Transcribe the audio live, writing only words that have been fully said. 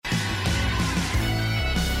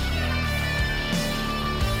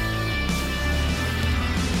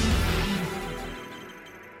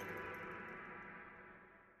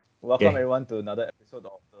welcome everyone to another episode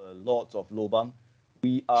of the Lords of Lobang.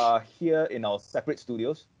 We are here in our separate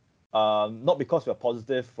studios, not because we're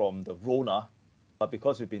positive from the Rona, but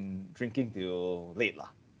because we've been drinking till late lah.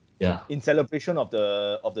 Yeah. In celebration of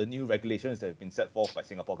the new regulations that have been set forth by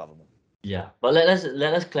Singapore government. Yeah. But let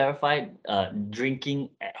us clarify. Drinking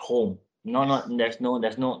at home. There's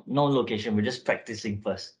no location. We're just practicing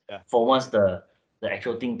first. Yeah. For once the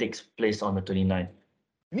actual thing takes place on the 29th.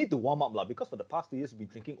 We need to warm up lah, because for the past 2 years we've been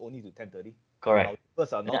drinking only to 10:30. Correct. Our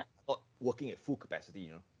members are not working at full capacity,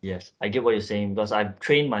 you know. Yes, I get what you're saying because I've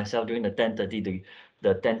trained myself during the 10:30 to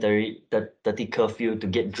the 10:30 curfew to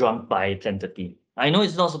get drunk by 10:30. I know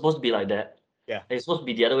it's not supposed to be like that. Yeah. It's supposed to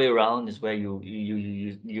be the other way around. Is where you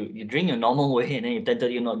drink your normal way and then you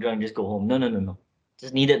 10:30 you're not drunk, just go home. No.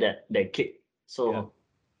 Just needed that kick. So Yeah.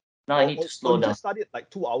 now I need to slow you down. just started like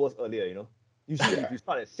 2 hours earlier, you know. Usually if you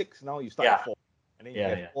start at 6, now you start at 4. And then you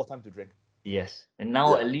have more time to drink. Yes. And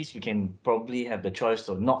now at least you can probably have the choice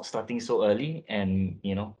of not starting so early and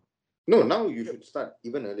No, now you should start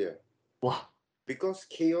even earlier. Wow. Because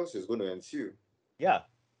chaos is going to ensue. Yeah.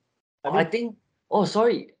 I think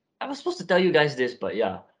sorry. I was supposed to tell you guys this, but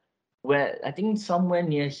yeah. Where I think somewhere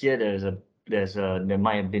near here there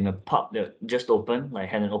might have been a pub that just opened, like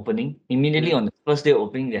had an opening. Immediately on the first day of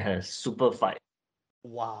opening, they had a super fight.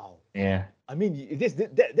 Wow. Yeah. I mean, that's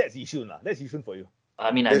Yishun lah. That's Yishun for you.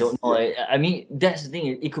 I mean, I don't know. I mean, that's the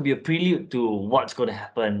thing. It could be a prelude to what's going to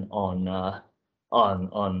happen on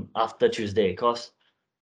after Tuesday. Because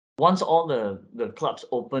once all the clubs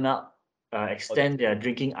open up, extend their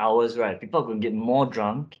drinking hours, right? People are going to get more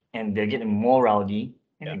drunk and they're getting more rowdy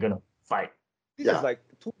and they're going to fight. This is like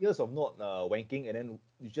 2 years of not wanking, and then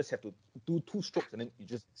you just have to do 2 strokes and then you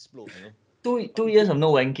just explode, you know. 2 years of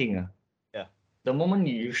no wanking. Yeah. The moment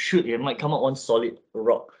you shoot, it might come out one solid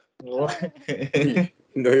rock. No,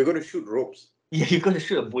 you're going to shoot ropes. Yeah, you're going to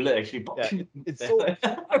shoot a bullet actually. Yeah, it's so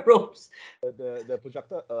ropes. The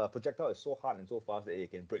projectile is so hard and so fast that it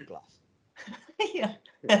can break glass. Yeah.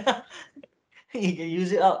 You can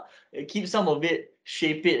use it up, keep some of it,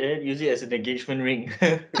 shape it, and use it as an engagement ring.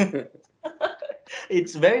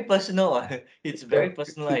 It's very personal. It's very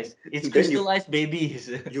personalized. It's crystallized babies.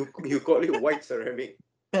 You call it white ceramic.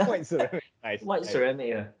 White ceramic. Nice. White nice.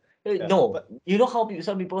 ceramic. Yeah, No, but you know how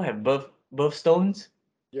some people have birth stones?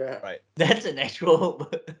 Yeah. right. That's an actual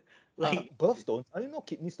Birthstones? I didn't know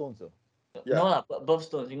kidney stones though. No lah,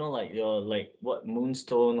 birthstones. You know, like your what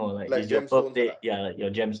moonstone or like is your gemstones, birthday? Yeah, like your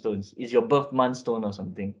gemstones. Is your birth month stone or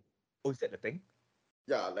something? Oh, is that the thing?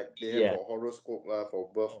 Yeah, like they have for horoscope for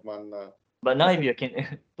birth month But now if you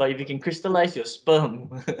can crystallize your sperm,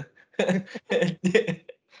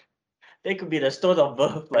 that could be the stone of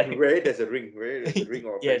birth. Like where there's a ring, or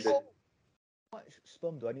yes. pendant. How much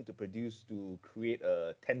sperm do I need to produce to create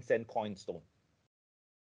a 10-cent coin stone?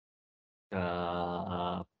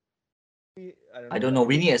 I don't know.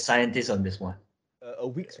 We need a scientist on this one. A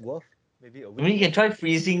week's worth, maybe a week. I mean, you can try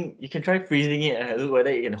freezing. You can try freezing it and look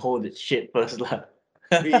whether you can hold the shit first, lah.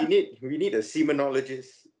 we need a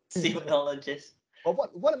semenologist. Semenologist.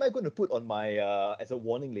 But what am I going to put on my as a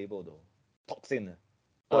warning label though? Toxin.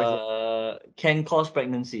 Can cause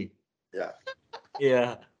pregnancy. Yeah.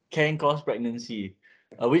 Yeah, can cause pregnancy,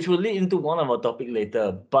 which will lead into one of our topic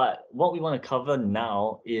later. But what we want to cover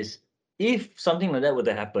now is if something like that were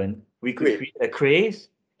to happen, we could create a craze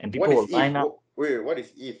and people will line up. Wait, what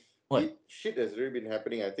is if? What? Shit has already been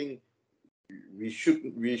happening. I think we should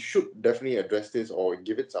definitely address this or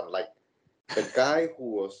give it some light. The guy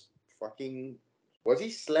who was he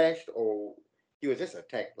slashed or he was just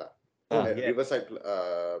attacked lah? At Riverside.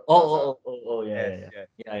 Yeah.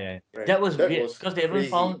 Right. That was weird because they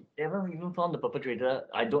haven't crazy. even found the perpetrator.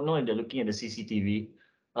 I don't know if they're looking at the CCTV.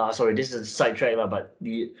 Sorry, this is a sidetrack lah, but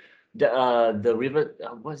the river,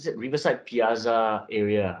 what's it? Riverside Piazza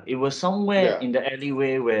area. It was somewhere in the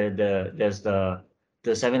alleyway where there's the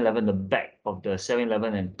 7-Eleven, the back of the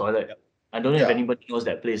 7-Eleven and toilet. Yep. I don't know if anybody knows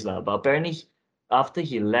that place lah, but apparently after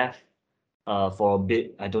he left for a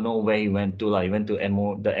bit, I don't know where he went to lah. He went to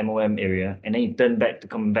the MOM area and then he turned back to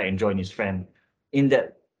come back and join his friend. In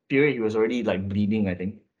that period, he was already like bleeding, I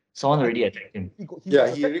think. Someone already attacked him. He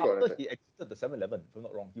already got after attacked. he exited the 7-Eleven, if I'm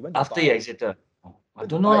not wrong. He went After he exited. I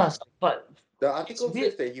don't know, but the article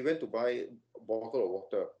says that he went to buy a bottle of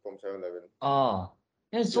water from 7-Eleven.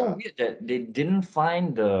 It's so weird that they didn't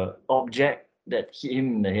find the object that hit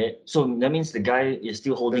him in the head. So that means the guy is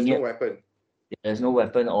still holding There's it. no weapon. There's no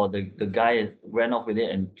weapon, or the guy ran off with it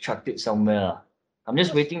and chucked it somewhere. I'm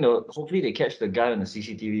just waiting hopefully they catch the guy on the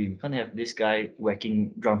CCTV. We can't have this guy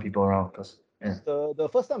whacking drunk people around because the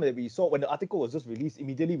first time that we saw when the article was just released,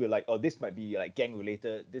 immediately we're like, oh, this might be like gang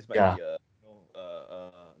related. This might be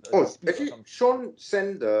Oh, speed or actually, something. Sean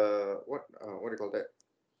sent the what do you call that?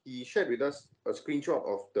 He shared with us a screenshot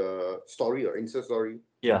of the story or Insta story.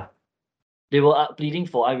 Yeah. They were pleading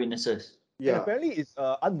for eyewitnesses. And Yeah, apparently it's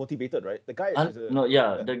unmotivated, right? The guy is a No,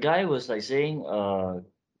 yeah, the guy was like saying,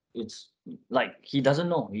 it's like he doesn't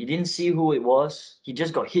know. He didn't see who it was. He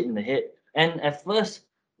just got hit in the head. And at first,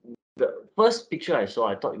 the first picture I saw,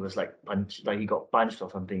 I thought it was like punch, like he got punched or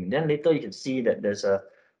something. Then later you can see that there's a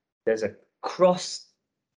cross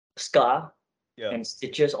scar yeah, and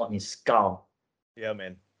stitches on his skull. yeah,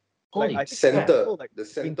 man. Holy I think crap. center, like the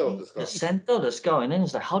center of the 20, skull. The center of the skull, and then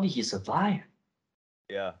it's like, how did he survive?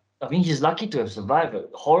 yeah. I mean, he's lucky to have survived.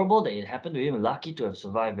 Horrible that it happened to him. Lucky to have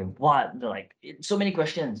survived. And what? Like, so many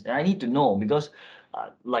questions, and I need to know because,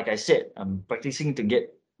 like I said, I'm practicing to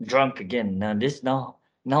get drunk again.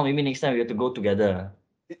 Now maybe next time we have to go together.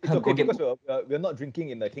 It's Go okay get- because we're not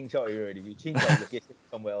drinking in the King Chao area already. We changed our location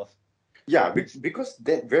somewhere else. Yeah, because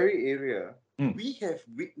that very area, Mm. we have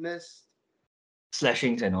witnessed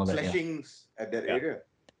slashings and all that. Yeah, slashings at that Yeah. area.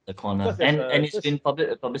 the corner, Because there's and it's just- been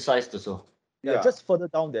publicized also. Yeah, Yeah, just further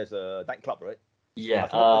down there's a nightclub, right? Yeah,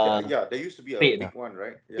 yeah, there used to be a Spade, big one,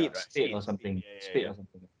 right? Yeah. Spade, right? Spade or something. Yeah, yeah, Spade yeah. or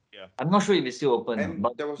something. Yeah. I'm not sure if it's still open. And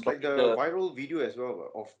but there was but like the viral video as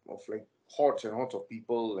well of like hordes and hordes of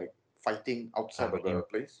people like fighting outside of the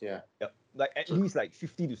place. Yeah. Yep. Like at least like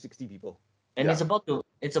 50 to 60 people. and Yeah.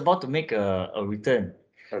 it's about to make a return.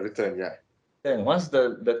 A return, yeah. Then once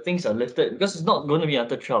the things are lifted, because it's not going to be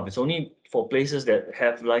after 12, it's only for places that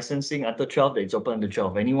have licensing after 12 that it's open until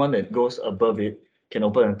 12. Anyone that goes above it can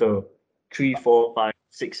open until 3, 4, 5,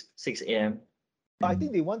 6 a.m. I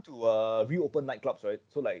think they want to reopen nightclubs, right?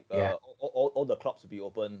 So like Yeah. all the clubs will be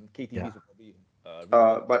open. KTVs Yeah. will probably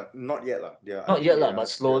reopen. But not yet lah. Yeah. Not yet lah, but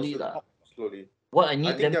slowly lah. Slowly. What I I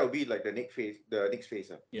need think them that will be like the next phase. The next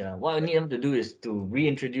phase. yeah, what I need them to do is to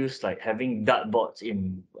reintroduce like having dartboards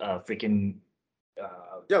in freaking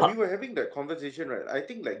Yeah, we were having that conversation, right? I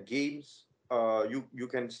think like games. You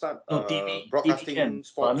can start no TV broadcasting can, but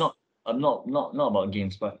sports. I'm not about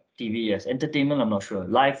games, but TV, yes. Entertainment, I'm not sure.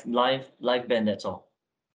 Live band, that's all.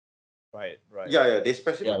 Right. Yeah, they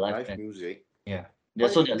specify Yeah, live live band. music. Yeah.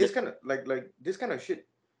 But So this kind of like this kind of shit.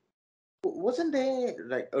 Wasn't there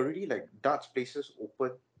like already like darts places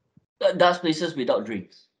open? that's places without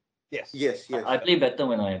drinks. Yes. Yes. I play better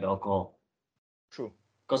when I have alcohol. True.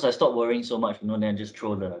 Because I stop worrying so much, then I just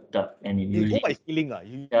throw the dart and it You go usually by feeling lah.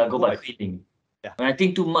 You go by feeling. Yeah. When I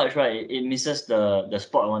think too much, right, it misses the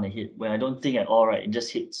spot I want to hit. When I don't think at all, right, it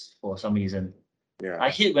just hits for some reason. Yeah. I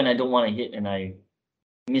hit when I don't want to hit, and I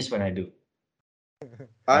miss when I do.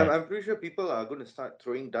 I'm pretty sure people are going to start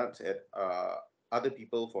throwing darts at other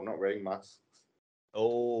people for not wearing masks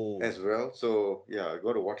Oh. as well. So yeah,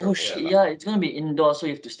 got to watch out Oh for shit! that lah. Yeah, it's gonna be indoor, so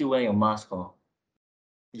you have to still wear your mask. Oh.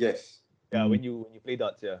 Yes. Yeah, when you play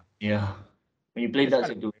darts, yeah. Yeah. When you play That's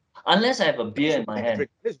darts, you do. Unless I have a beer in my Take a hand.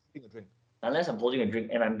 drink. Let's drink a drink. Unless I'm holding a drink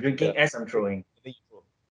and I'm drinking as I'm throwing. Then you throw.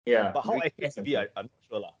 Yeah. But how drinking accurate as I'm to be, throwing. I'm not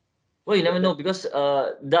sure lah. Well, you never know because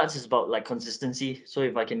darts is about like consistency. So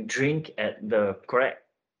if I can drink at the correct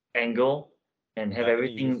angle and have Yeah,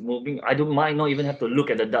 everything moving, I don't mind not even have to look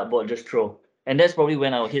at the dartboard, just throw. And that's probably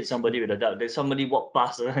when I'll hit somebody with a dart. There's somebody walk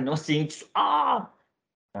past and not seeing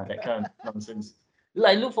that kind of nonsense.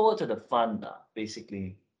 Like look forward to the fun,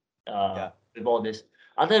 basically. With all this.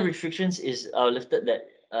 Other restrictions is lifted that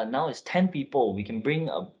now it's 10 people. We can bring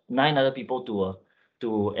 9 other people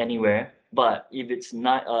to anywhere. But if it's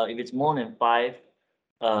more than 5,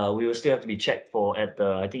 we will still have to be checked for at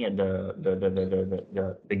the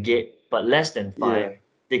gate. But less than 5,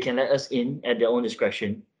 they can let us in at their own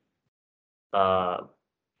discretion.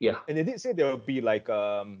 Yeah. And they did say there will be like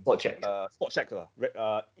Spot checks. spot checks,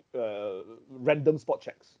 random spot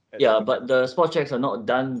checks. Yeah, but the spot checks are not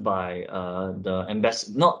done by the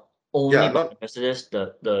ambassador. Not only by ambassadors.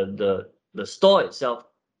 The store itself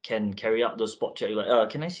can carry out those spot checks. Like,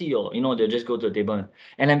 can I see your? They'll just go to the table,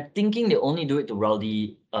 and I'm thinking they only do it to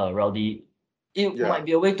rowdy. It might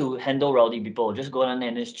be a way to handle rowdy people. Just go down there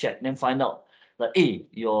and just check, then find out. Like, hey,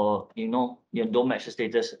 you don't match the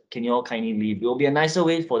status. Can you all kindly leave? It will be a nicer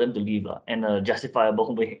way for them to leave, and a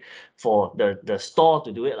justifiable way for the store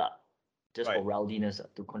to do it, just for rowdiness,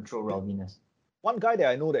 to control rowdiness. One guy that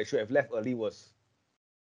I know that should have left early was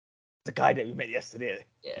the guy that we met yesterday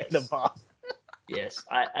in the bar. Yes,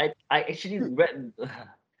 I actually read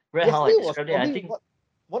how I described it. I think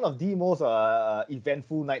one of the most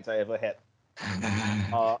eventful nights I ever had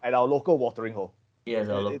at our local watering hole. Yes,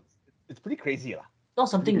 it's pretty crazy lah. Not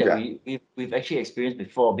something that we've actually experienced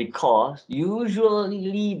before, because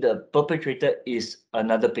usually the perpetrator is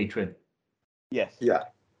another patron. Yes. Yeah.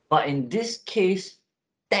 But in this case,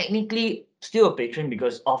 technically still a patron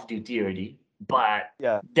because off duty already, but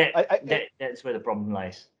Yeah, that I that's where the problem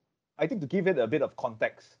lies. I think to give it a bit of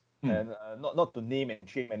context, Hmm. and not to name and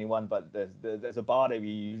shame anyone, but there's a bar that we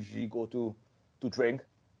usually go to drink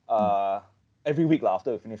every week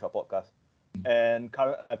after we finish our podcast. And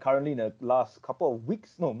currently in the last couple of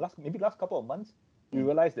weeks, no, last couple of months, we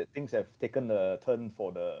realized that things have taken a turn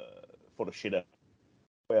for the shitter,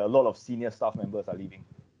 where a lot of senior staff members are leaving,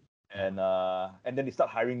 and then they start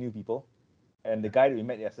hiring new people. And the guy that we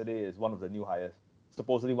met yesterday is one of the new hires,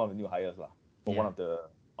 supposedly one of the new hires lah, for one Yeah. of the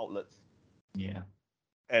outlets. Yeah.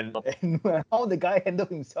 And how the guy handled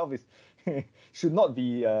himself is should not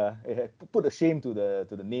be put a shame to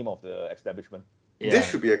the name of the establishment Yeah.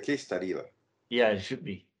 This should be a case study, lah. Yeah, it should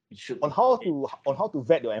be. It should on be. how to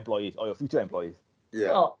vet your employees or your future employees.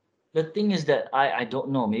 Yeah. Well, the thing is that I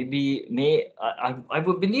don't know. Maybe I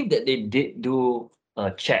would believe that they did do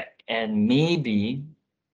a check, and maybe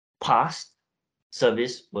past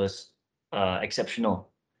service was exceptional.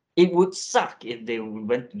 It would suck if they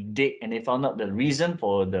went to dig and they found out the reason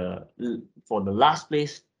for the last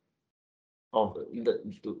place of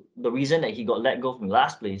the reason that he got let go from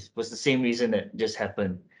last place was the same reason that just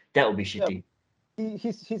happened. That would be Yeah. shitty.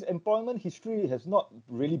 His employment history has not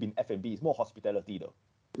really been F&B. It's more hospitality though.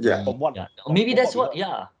 Yeah. From what Yeah. from- Maybe from that's we what. heard.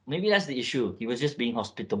 Yeah. Maybe that's the issue. He was just being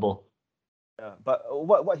hospitable. Yeah, but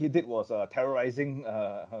what he did was terrorizing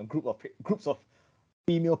groups of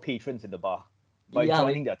female patrons in the bar by Yeah,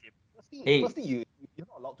 joining their table. Hey. Firstly, you're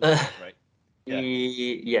not allowed to do that, right? Yeah.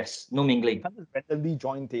 Yes. No mingling. You can't just randomly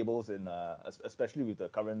join tables in, especially with the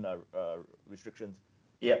current restrictions.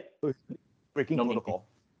 Yeah. So he's breaking No mingling. protocol,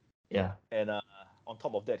 Yeah. and on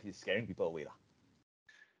top of that, he's scaring people away, lah.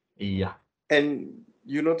 Yeah. And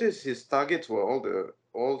you notice his targets were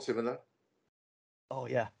all similar Oh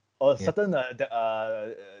yeah, or Yeah. certain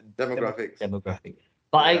demographics. Demographic.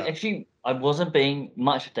 But Yeah. I wasn't paying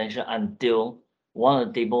much attention until one of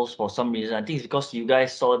the tables for some reason. I think it's because you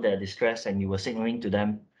guys saw their distress and you were signaling to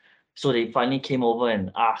them. So they finally came over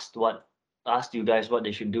and asked you guys what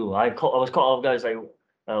they should do. I was called off, guys, like,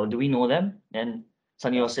 do we know them? And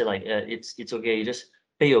Sunny said like, it's okay, you just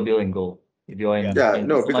pay your bill and go. If you're in, Yeah, in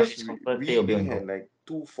no, so much because discomfort, pay your bill we and had go. like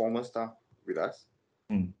 2 former staff with us,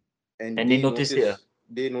 Mm. and And they noticed it,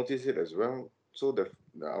 They noticed it as well. So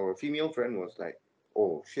our female friend was like,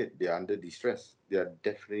 "Oh shit, they are under distress. They are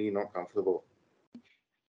definitely not comfortable."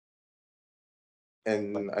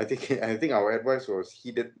 And I think our advice was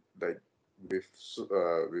heeded, like with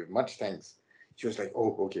much thanks. She was like,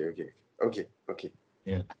 "Oh, okay."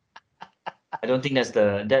 I don't think that's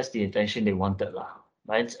the intention they wanted lah.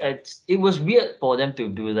 But it was weird for them to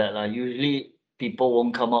do that lah. Usually people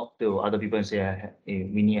won't come up to other people and say, hey,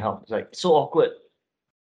 we need help. It's like so awkward.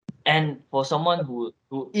 And for someone who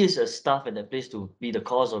is a staff at that place to be the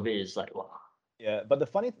cause of it, it's like wow. Yeah, but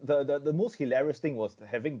the most hilarious thing was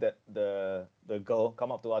having the girl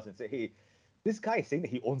come up to us and say, "Hey, this guy is saying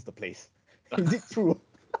that he owns the place. Is it true?"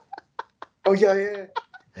 Oh yeah.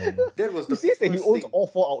 That was He the says that he first owns thing. all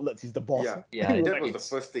 4 outlets. He's the boss. Yeah, Yeah, We were that like, was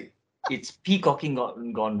the first thing. It's peacocking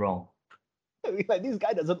gone wrong. we're like, this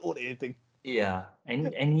guy doesn't own anything. Yeah. And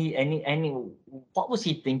what was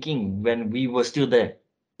he thinking when we were still there?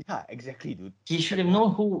 Yeah, exactly, dude. He should have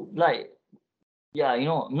known who, like, yeah,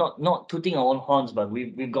 not tooting our own horns, but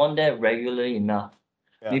we've gone there regularly enough.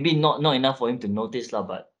 Yeah. Maybe not enough for him to notice lah,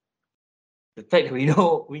 but the fact that we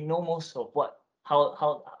know most of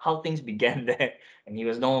how things began there, and he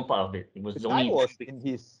was no part of it. It was The guy only was in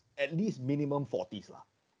his at least minimum 40s lah.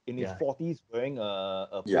 In his Yeah. 40s, wearing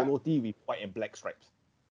a Yeah. polo tee with white and black stripes.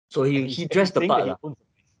 so And he he's dressed the saying part that he lah. owns the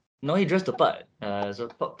place. No, he dressed the part. So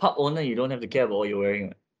pub owner, you don't have to care about what you're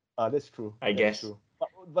wearing. That's true. I That's guess. true.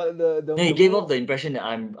 But the Then he the gave more- off the impression that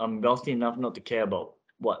I'm wealthy enough not to care about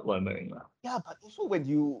what I'm wearing lah. Yeah, but also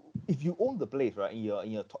if you own the place, right,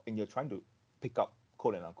 and you're trying to pick up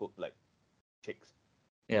quote and unquote like chicks,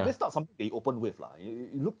 Yeah. that's not something they open with lah. You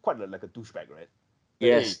look quite like a douchebag, right? Like,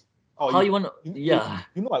 Yes. hey, How you want to? you- Yeah.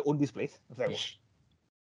 You know I own this place. It's like,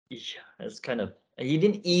 Yeah, that's kind of. He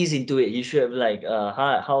didn't ease into it. He should have like,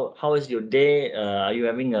 how is your day? Are you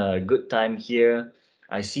having a good time here?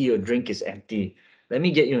 I see your drink is empty. Let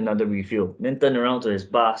me get you another refill. Then turn around to his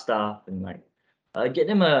bar staff and like, get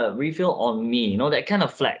him a refill on me. You know, that kind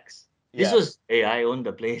of flex. This Yeah. was, hey, I own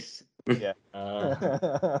the place. Yeah.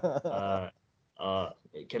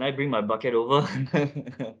 Can I bring my bucket over?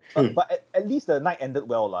 but at least the night ended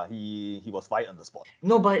well lah. He was fired on the spot.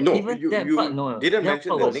 No, but No, even that you part, no, didn't that mention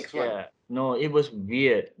part the was, next one. yeah, no, it was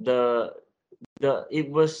weird. It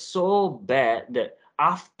was so bad that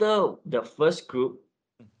after the first group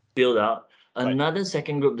build out, Right. another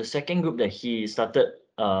second group, the second group that he started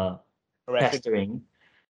Harassing. pestering,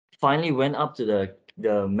 finally went up to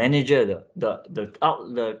the manager,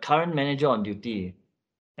 the current manager on duty,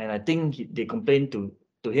 and I think they complained to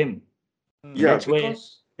him. Mm. Yeah, That's where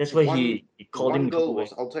because he called him. one and took girl away.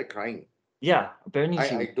 was outside crying. Yeah, apparently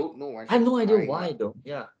I don't know why. I have she no was idea crying, why lah. though.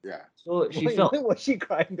 Yeah. Yeah. So she Why, felt. why was she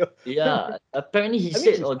crying though? Yeah, apparently he I mean,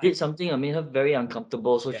 said she's or fine. did something that made her very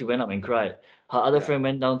uncomfortable, so Yeah. she went up and cried. Her other Yeah. friend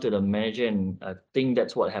went down to the manager, and I think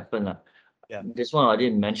that's what happened. Yeah. This one I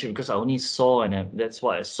didn't mention because I only saw, and that's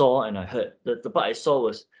what I saw and I heard. The part I saw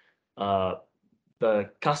was the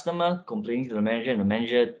customer complaining to the manager, and the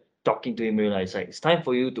manager talking to him, realized like it's time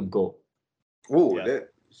for you to go. Oh, Yeah. that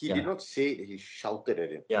he did Yeah. not say it. He shouted at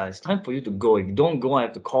him. Yeah, it's time for you to go. If you don't go, I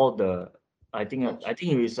have to call the. I think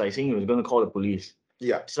he was like saying he was going to call the police.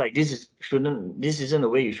 Yeah. It's like this isn't the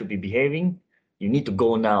way you should be behaving. You need to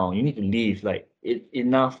go now. You need to leave. Like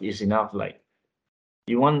enough is enough. Like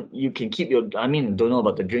you can keep your. I mean, don't know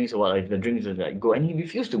about the drinks or what. Like the drinks is like go, and he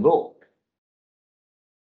refused to go.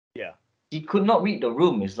 Yeah. He could not read the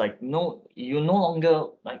room. It's like no, you're no longer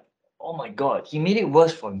like. Oh my God, he made it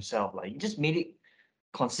worse for himself. Like he just made it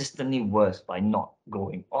consistently worse by not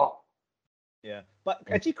going. Oh, Yeah. But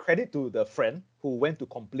Yeah. actually, credit to the friend who went to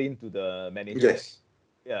complain to the manager. Yes.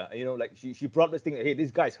 Yeah, like she brought this thing. Hey, this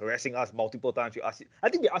guy's harassing us multiple times. I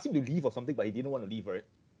think they asked him to leave or something, but he didn't want to leave, right?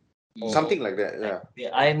 Something like that. Yeah. Yeah,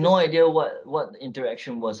 I have no idea what the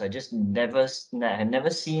interaction was. I just I had never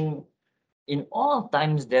seen in all of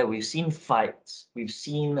times there we've seen fights. We've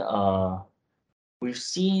also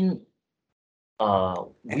seen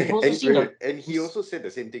And he also said the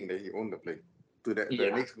same thing that he owned the plane to the Yeah,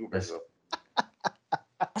 next group as well.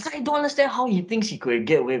 I don't understand how he thinks he could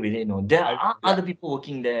get away with it, There are yeah. other people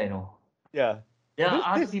working there, Yeah. There are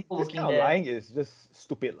other This people working kind of there. lying is just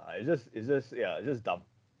stupid, lah. It's just dumb.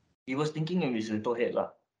 He was thinking of his little head,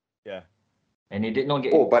 Yeah. and he did not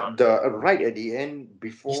get Oh, but the right at the end,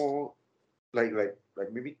 before like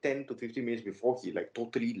maybe 10 to 15 minutes before he like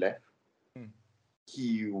totally left,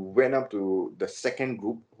 he went up to the second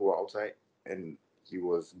group who were outside and he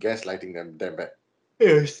was gaslighting them damn bad.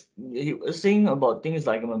 Yes. He was saying about things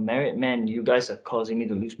like, I'm a married man, you guys are causing me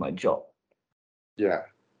to lose my job. Yeah.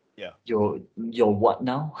 You're what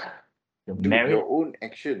now? You're Dude, married? your own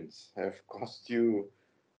actions have cost you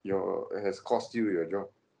your job.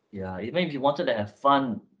 Yeah, even if you wanted to have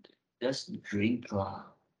fun, just drink lah.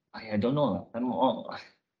 I don't know.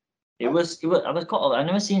 It was I was caught. I've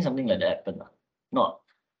never seen something like that happen. Not.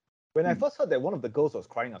 When I first heard that one of the girls was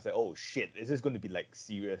crying, I was like, oh shit, is this going to be like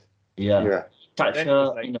serious? Yeah. Touch Then her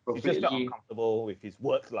it's like, she just felt inappropriately. uncomfortable with his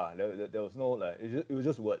words, lah. There was no like, it was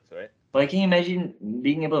just words, right? But can you imagine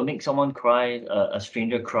being able to make someone cry, a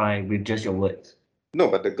stranger cry with just your words? No,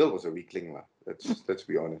 but the girl was a weakling lah. Let's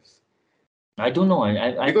be honest. I don't know.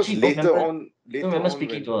 I Because actually later don't remember on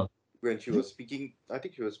speaking to her. when she was speaking, I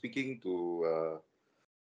think she was speaking to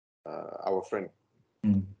our friend,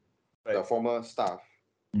 the Right. former staff,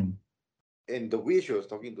 Mm. and the way she was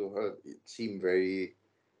talking to her, it seemed very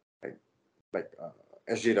like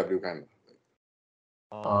SJW kind.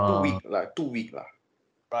 Too weak lah.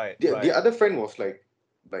 Right. The other friend was like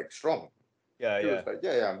strong. Yeah, He yeah. was like,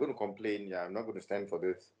 yeah, I'm going to complain. Yeah, I'm not going to stand for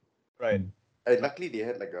this. Right. And luckily, they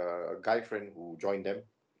had like a guy friend who joined them.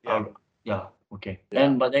 Yeah. Okay. Yeah.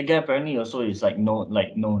 But that guy apparently also is known.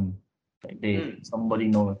 Like somebody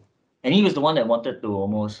known. And he was the one that wanted to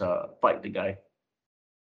almost fight the guy.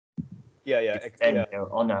 Yeah. And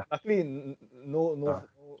Luckily,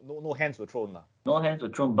 no hands were thrown, lah. no hands were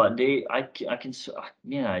thrown, but I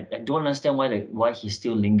don't understand why he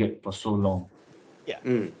still lingered for so long. Yeah.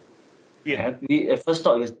 Yeah. We at first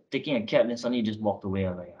thought he was taking a cab, then suddenly he just walked away.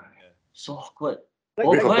 I'm like, so awkward.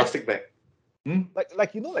 With a plastic bag. Like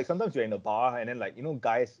like sometimes you're in a bar and then like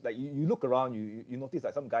guys like you look around, you notice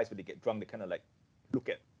like some guys when they get drunk they kind of like look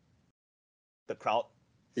at the crowd.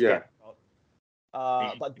 Yeah.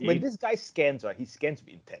 But when this guy scans, right, he scans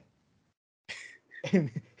with intent.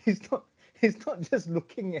 And he's not just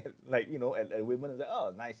looking at like at women and like,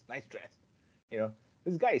 oh, nice dress.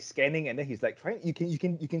 This guy is scanning and then he's like trying. You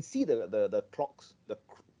can see the clocks.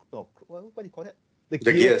 What do you call it? The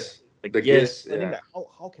gears. Yes. And then like,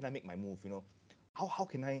 how can I make my move? How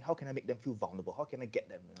can I make them feel vulnerable? How can I get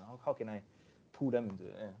them? How can I pull them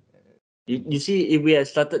into? You see, if we had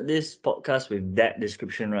started this podcast with that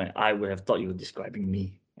description, right, I would have thought you were describing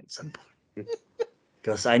me at some point.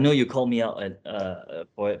 Because I know you call me out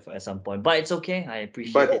for it at some point, but it's okay. I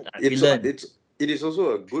appreciate it. It is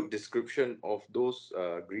also a good description of those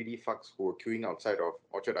greedy fucks who are queuing outside of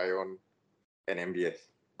Orchard Ion and MBS.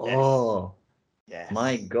 Oh, yes.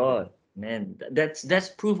 My God, man, that's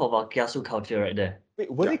proof of our kiasu culture right there.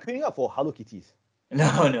 Wait, were they queuing up for Hello Kitties?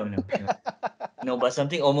 No. No, but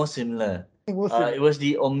something almost similar. Almost It was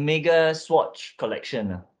the Omega Swatch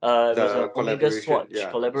collection. It was The an Omega collaboration, Swatch yeah.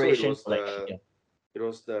 collaboration collection. Yeah. It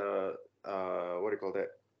was the what do you call that?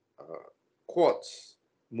 Quartz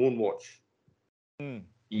Moonwatch. Mm.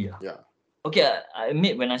 Yeah. Yeah. Okay, I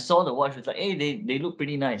admit when I saw the watch, it's like, hey, they look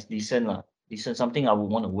pretty nice, decent lah, decent. Something I would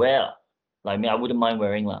want to wear lah. Like me, I wouldn't mind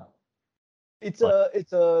wearing lah. It's But-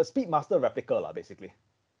 a Speedmaster replica lah, basically.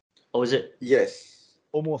 Oh, is it? Yes.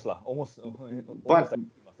 Almost lah, almost like But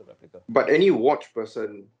Speedmaster replica. but any watch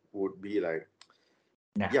person would be like,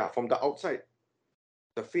 Nah. yeah, from the outside,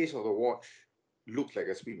 the face of the watch looks like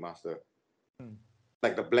a Speedmaster. Hmm.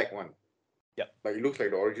 Like the black one. Yep. Like it looks like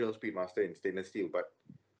the original Speedmaster in stainless steel, but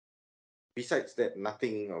besides that,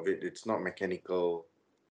 nothing of it. It's not mechanical.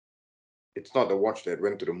 It's not the watch that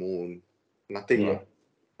went to the moon. Nothing. Yeah. lah.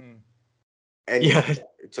 Mm. And Yeah.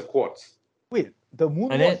 it's a quartz. Wait, the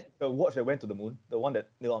moon And watch, then- the watch that went to the moon, the one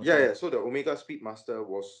that Neil Yeah, Armstrong. yeah. So the Omega Speedmaster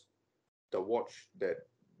was the watch that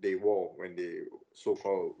they wore when they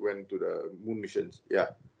so-called went to the moon missions.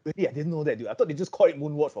 Yeah. Really, I didn't know that, dude. I thought they just called it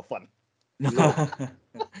moon watch for fun.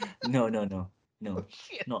 No, no, Oh,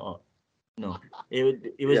 shit. not all. No.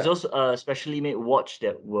 It was Yeah. just a specially made watch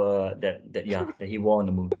that he wore on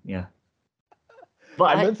the moon. Yeah.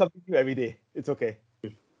 But I learn something new every day. It's okay.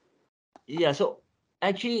 yeah, so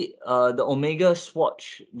actually the Omega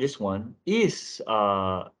Swatch, this one is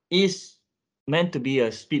meant to be a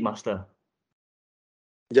Speedmaster.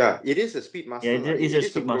 Yeah, it is a Speedmaster. Yeah, lah. it is It a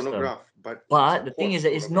is a Speedmaster. chronograph, but But the thing is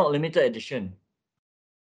that it's not limited edition.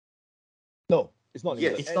 No, it's not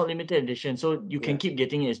Yes. limited. It's not limited edition, so you can Yeah. keep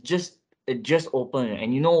getting it. It just open,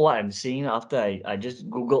 and you know what I'm seeing after I just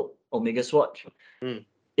googled Omega Swatch. Mm.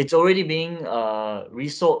 It's already being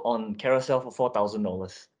resold on Carousel for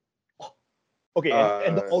 $4,000. Okay,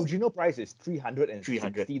 and the Uh, original price is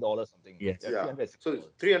 $360 something. Yes. Yeah. $360. So it's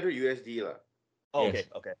 300 USD lah. Oh, Yes.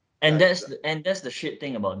 okay. And Yeah, that's the shit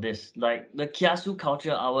thing about this. Like the Kiasu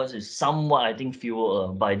culture hours is somewhat, I think,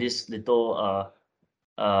 fueled by this little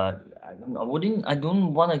I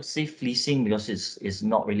don't want to say fleecing because it's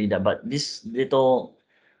not really that, but this little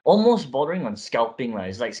almost bordering on scalping, right?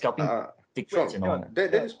 It's like scalping tickets Sean, and all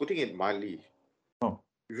that. that is putting it mildly. Oh.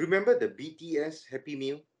 Remember the BTS Happy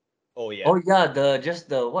Meal? Oh yeah. Oh yeah, just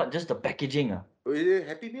the packaging. Is it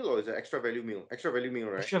Happy Meal or is it Extra Value Meal? Extra Value Meal,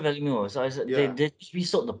 right? Extra value meal. So Yeah. they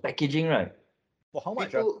resold the packaging, right? For how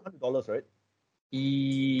much? People- $100, right?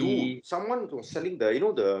 Dude, someone was selling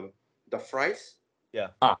the fries. Yeah.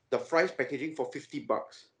 The fries packaging for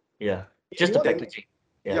 $50. Yeah. Just the Anyone- packaging.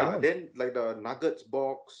 Yeah, Yeah. anyone- then like the nuggets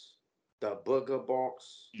box, the burger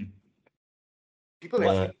box. Mm. People The-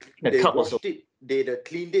 actually the they cup washed also. it, they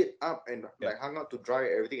cleaned it up and Yeah. like hung out to dry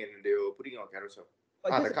everything, and they were putting it on carousel.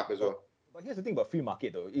 But The here's cup thing as well. about- But here's the thing about free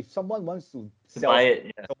market though. If someone wants to To sell, buy it,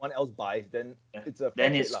 yeah. someone else buys, then Yeah. it's a fair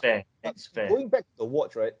Then trade it's lah. fair. But It's fair. going back to the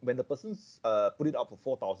watch, right? When the person's put it up for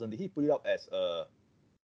 4,000, did he put it up as a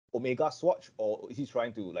Omega Swatch, or is he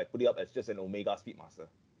trying to like put it up as just an Omega Speedmaster?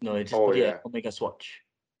 No, it just Oh, put it yeah. at Omega Swatch.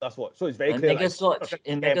 That's what. So it's very And clear. Mega like, Swatch, okay,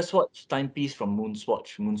 and scam. Mega Swatch timepiece from Moon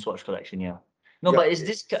Swatch collection, yeah. No, Yeah, but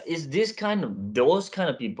is this kind of those kind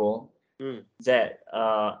of people Mm. that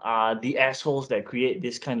are the assholes that create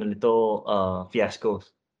this kind of little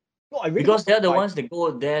fiascos? No, I really Because hope they're the not buy- ones that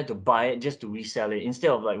go there to buy it just to resell it instead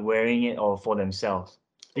of like wearing it or for themselves.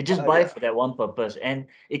 They just Oh, buy yeah. it for that one purpose, and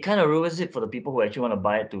it kind of ruins it for the people who actually want to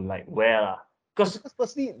buy it to like wear lah. Because Because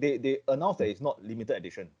firstly, they announced that it's not limited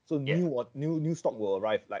edition, so Yeah. new stock will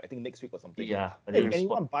arrive like I think next week or something. yeah, but If then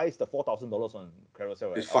anyone buys the $4,000 on Carousel,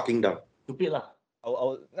 right, It's fucking dumb. stupid lah.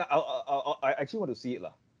 I actually want to see it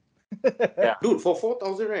lah. Yeah. Dude, for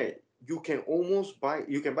 4,000, right, you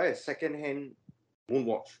can buy a second-hand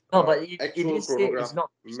moonwatch. No, but it actual is say chronograph, it's not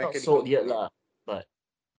mechanical sold yet chronograph. lah. But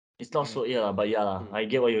it's not Mm. sold yet lah. But yeah lah, Mm. I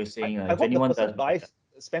get what you're saying. I If hope the anyone person does,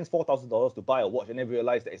 spends $4,000 to buy a watch and then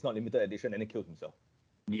realize that it's not limited edition and then kills himself.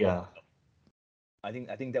 yeah, I think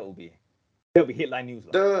that will be headline news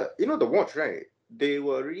lah. The watch, right? They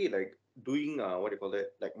were really like doing what do you call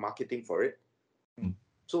that? Like marketing for it. Mm.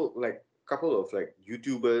 So like couple of like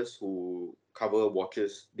YouTubers who cover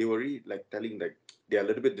watches, they were really like telling like they're a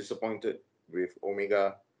little bit disappointed with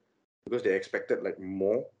Omega because they expected like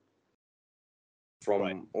more from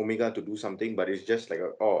Right. Omega to do something, but it's just like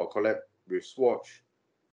a collab with Swatch.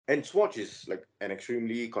 And Swatch is like an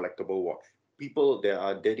extremely collectible watch. People, there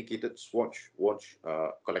are dedicated Swatch watch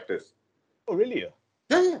collectors. Oh really?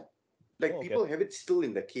 Yeah. Like Oh, okay. people have it still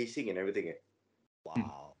in the casing and everything.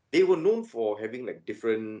 Wow. They were known for having like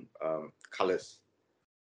different colors,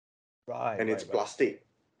 Right. and it's right. plastic,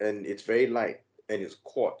 and it's very light, and it's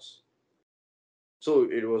quartz. So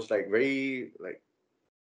it was like very like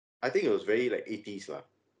I think it was very like 80s lah.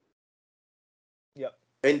 Yep.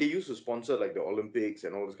 And they used to sponsor like the Olympics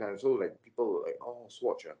and all this kind of, so like people were like, oh,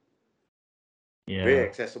 Swatch, very Yeah,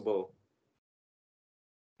 accessible.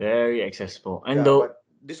 very accessible. And Yeah, though but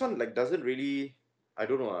this one like doesn't really, I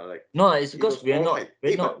don't know, like no, it's it because was we're all not hype. we're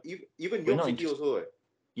Hey, not but even we're York not City interested. also,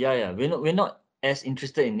 Yeah, we're not as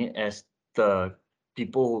interested in it as the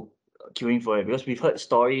people queuing for it, because we've heard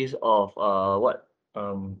stories of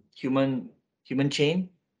human chain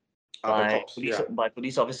the cops, yeah. by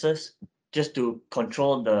police officers just to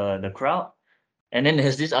control the crowd. And then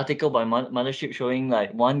there's this article by Mothership showing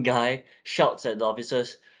like one guy shouts at the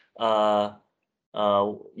officers,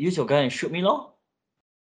 use your gun and shoot me, law.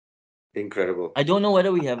 Incredible. I don't know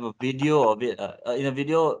whether we have a video of it. In a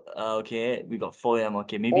video, okay, we got 4M.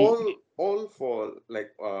 Okay, maybe. All for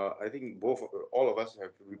like I think all of us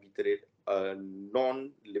have repeated it, a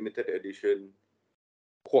non-limited edition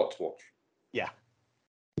quartz watch. Yeah.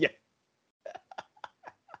 Yeah.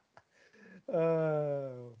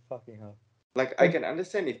 Fucking hell. Like I can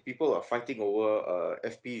understand if people are fighting over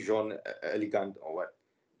FP Jean Elegant or what.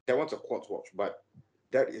 That one's a quartz watch, but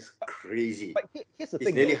that is crazy. But here's the It's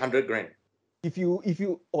thing. nearly Though. 100 grand. If you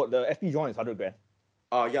the FP joint is 100 grand.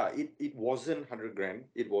 Yeah, it wasn't 100 grand.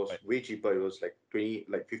 It was Right. way cheaper. It was like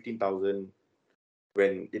 15,000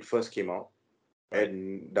 when it first came out. Right.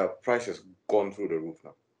 And the price has gone through the roof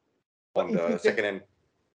now. But On if the second hand.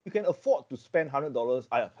 you can afford to spend $100,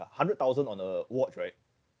 100,000 on a watch, right?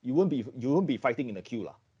 You won't be fighting in the queue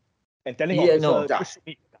lah. And telling Yeah, officer, no. "Just shoot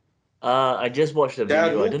me." I just watched the There are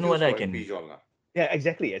video. I no don't know queues whether I for can. FP Jean lah. Yeah,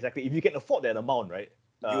 exactly. If you can afford that amount, right?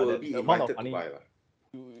 You will that be amount of invited to money, buy lah.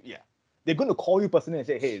 yeah, they're going to call you personally and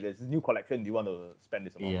say, "Hey, there's a new collection. Do you want to spend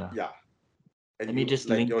this amount?" Yeah. Yeah. And Let me just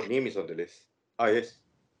link. your name is on the list. Yes.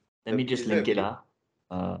 Let me just Is there a link it. video?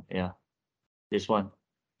 Yeah. This one.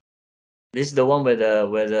 This is the one where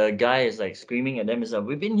the guy is like screaming at them. Is like,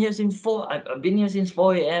 we've been here since I've been here since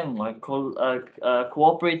 4 a.m. I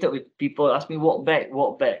cooperated with people, asked me walk back.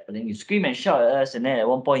 And then you scream and shout at us. And then at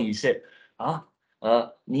one point he said,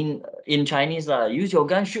 in Chinese use your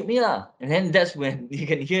gun, shoot me lah. And then that's when you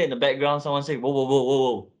can hear in the background someone say,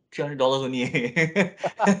 whoa, $300 only.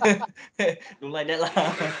 Don't like that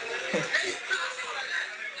lah.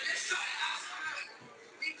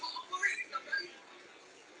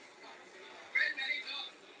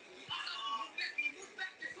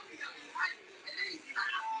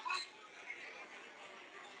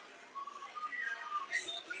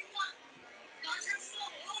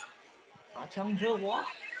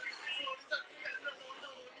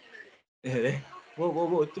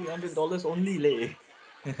 Whoa, $300 only leh.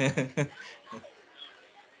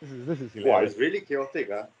 This is Wow, hilarious. it's really chaotic.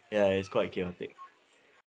 Yeah, it's quite chaotic.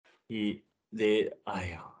 I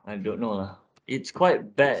don't know lah. It's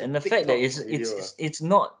quite bad, It's a and the fact that TikTok video, it's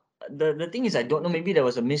not the thing is I don't know. Maybe there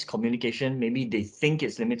was a miscommunication. Maybe they think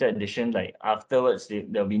it's limited edition. Like afterwards,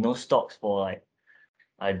 there'll be no stocks for like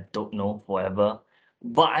I don't know forever.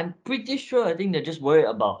 But I'm pretty sure I think they're just worried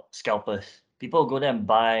about scalpers. People go there and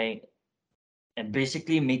buy, and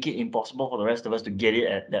basically make it impossible for the rest of us to get it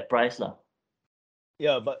at that price lah.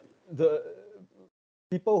 Yeah, but the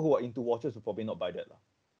people who are into watches will probably not buy that lah.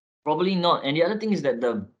 Probably not. And the other thing is that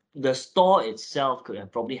the store itself could have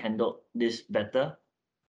probably handled this better.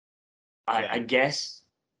 I guess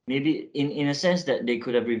maybe in a sense that they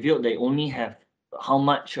could have revealed they only have how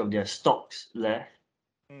much of their stocks left,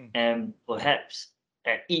 and perhaps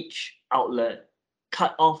at each outlet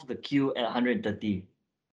cut off the queue at 130.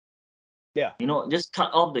 Yeah. Just cut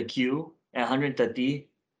off the queue at 130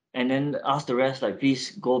 and then ask the rest, like,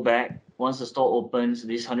 please go back. Once the store opens,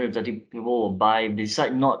 these 130 people will buy. If they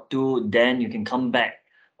decide not to, then you can come back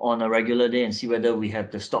on a regular day and see whether we have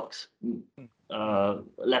the stocks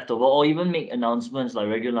left over, or even make announcements like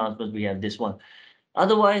regular announcements. We have this one.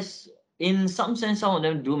 Otherwise, in some sense, some of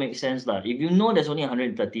them do make sense. Like, if you know there's only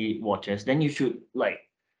 130 watches, then you should like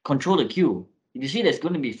control the queue. If you see there's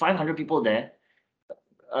going to be 500 people there,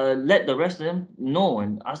 let the rest of them know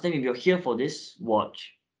and ask them, if you're here for this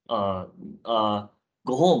watch, go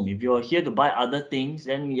home. If you're here to buy other things,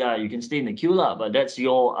 then yeah, you can stay in the queue lah. But that's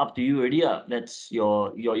up to you already lah. That's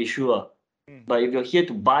your issue lah. But if you're here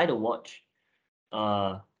to buy the watch,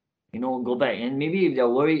 go back. And maybe if their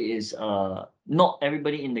worry is not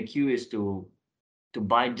everybody in the queue is to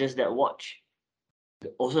buy just that watch.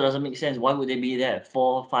 It also doesn't make sense. Why would they be there at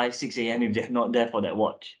 4, 5, 6 a.m. if they're not there for that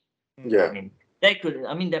watch? Yeah. That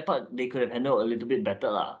part they could have handled a little bit better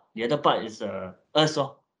lah. The other part is us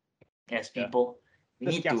as people. We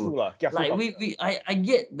need to like I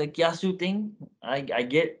get the kiasu thing. I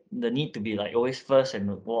get the need to be like always first and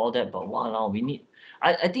all that, but wow, we need.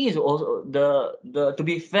 I think it's also the to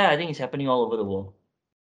be fair, I think it's happening all over the world.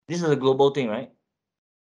 This is a global thing, right?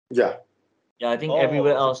 Yeah. Yeah, I think Oh,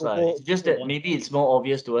 everywhere it's a else, global- it's just global that one. maybe it's more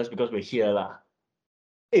obvious to us because we're here, lah.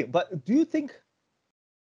 Hey, but do you think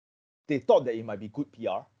they thought that it might be good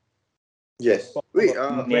PR? Yes. From Wait, a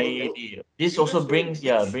brand Maybe this you also guys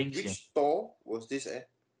know brings which yeah. store was this at?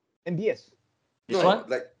 MBS. This No, one,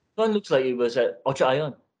 like looks like it was at Orchard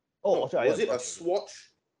Ion. Oh, no, Orchard was Ion. it a Okay. Swatch?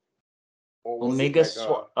 Or was Omega it like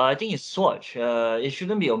Swatch. I think it's Swatch. It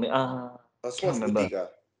shouldn't be Omega. a Can't Swatch remember. boutique?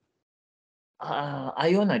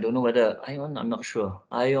 Ion. I don't know whether Ion. I'm not sure.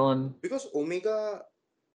 Ion. Because Omega,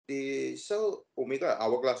 they sell Omega at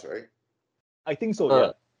Hourglass, right? I think so,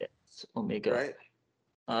 yeah. It's Omega. Right?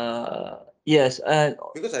 Yes.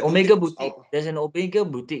 Because I don't Omega think Boutique. There's an Omega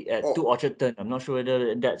Boutique at Oh. 2 Orchard Turn. I'm not sure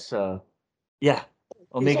whether that's yeah.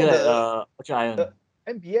 Okay, so Omega at Orchard Ion. the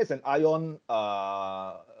MBS and Ion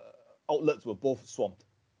outlets were both swamped.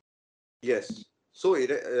 Yes. So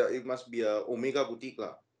it must be a Omega boutique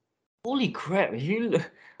lah. Holy crap! No,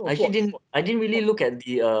 I actually Swatch. I didn't really look at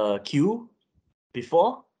the queue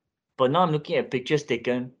before, but now I'm looking at pictures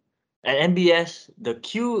taken. At MBS, the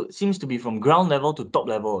queue seems to be from ground level to top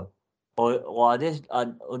level. Or are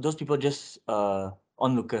those people just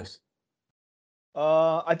onlookers?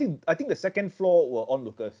 I think the second floor were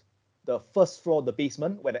onlookers. The first floor, the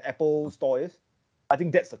basement where the Apple store is, I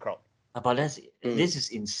think that's the crowd. But this is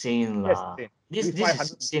insane That's lah. insane. This With is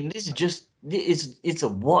 500 insane. This is just it's a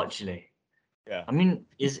watch leh. Yeah. I mean,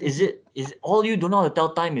 is all you don't know how to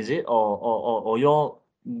tell time, is it? Or you're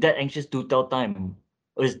that anxious to tell time?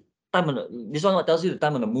 Or is time on this one what tells you the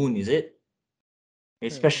time on the moon, is it?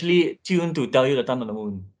 Especially tuned to tell you the time on the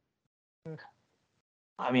moon.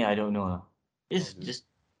 I mean, I don't know. Lah. It's dude. just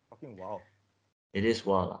Fucking wow. it is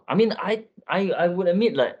wild. Lah. I mean, I would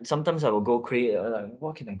admit like sometimes I will go crazy. Like,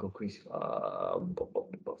 what can I go crazy?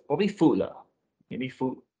 Probably food lah. Maybe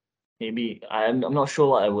food. Maybe I'm not sure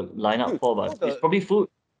what I would line up Dude, for, so but it's probably food.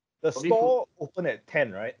 the Probably food. store opened at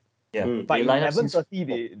 10, right? Yeah, By they line up since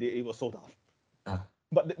 11:30, it was sold out. Ah.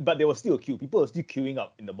 But there was still a queue. People were still queuing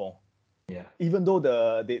up in the mall. Yeah. Even though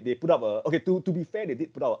they put up a to be fair, they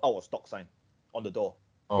did put out an out of stock sign on the door.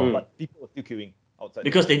 Oh, But people were still queuing outside.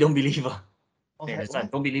 because they don't believe. I was Yeah, like, that's why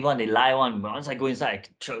what? don't believe one. They lie one. But once I go inside,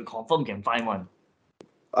 I confirm can find one.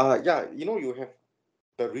 Yeah, you have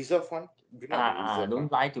the reserve one. You know the reserve Don't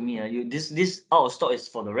one. lie to me. You this out of stock is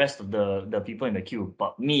for the rest of the people in the queue.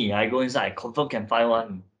 But me, I go inside, I confirm can find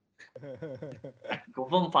one. I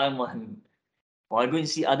confirm find one. Or I go and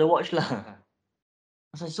see other watch lah.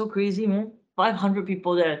 I was like, so crazy, man. 500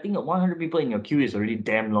 people there. I think 100 people in your queue is already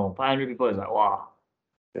damn long. 500 people is like, wow.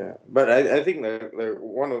 Yeah, but I think like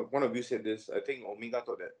one of you said this. I think Omega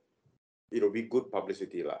thought that it'll be good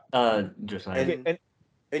publicity lah. Just Okay, like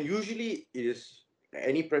And usually it is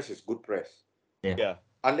any press is good press yeah.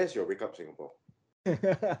 unless you're Wake Up Singapore.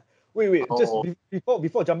 Wait. Just Oh.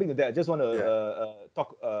 before jumping to that, I just want to Yeah.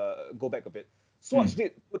 go back a bit. Swatch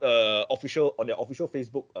did put official on their official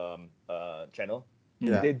Facebook channel.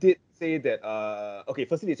 Yeah. They did say that okay,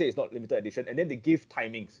 firstly they say it's not limited edition, and then they give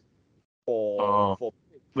timings for queue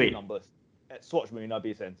wait. numbers at Swatch Marina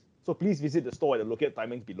Bay Sands. So please visit the store at the located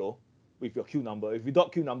timings below with your queue number. If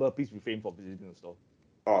without queue number, please refrain from visiting the store.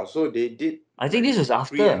 Oh, so they did. I think this was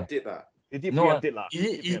after. Preempt it lah. They did No, preempt it lah.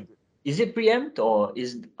 Is it preempt or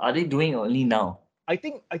are they doing it only now? I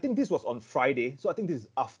think this was on Friday, so I think this is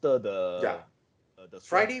after the the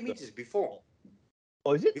Friday means it's before.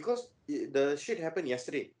 Oh, is it? Because the shit happened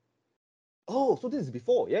yesterday. Oh, so this is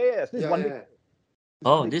before. Yeah. So this is one day.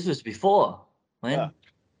 Oh, this was before. Man.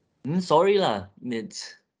 Sorry lah.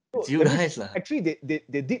 It's you guys lah. Actually,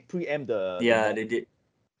 they did preempt the they did.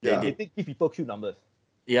 Yeah. They did give people queue numbers.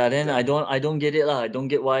 Yeah, then Yeah. I don't get it lah. I don't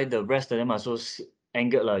get why the rest of them are so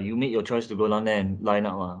angered lah. You make your choice to go down there and line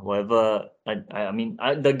up lah. Whatever. I mean,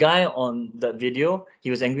 the guy on that video, he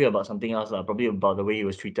was angry about something else lah. Probably about the way he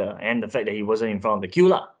was treated and the fact that he wasn't in front of the queue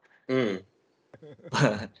lah.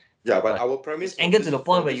 Yeah, but our premise anger to the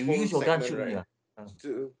point where you use your gun shoot me lah.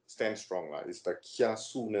 Still stand strong lah. It's the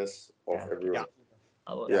kiasu-ness of everyone.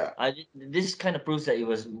 Yeah. This kind of proves that it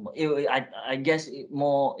was. I guess it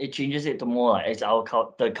changes it to more like it's our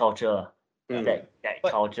the culture. That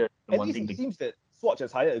But culture. At least it seems that Swatch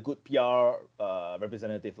has hired a good PR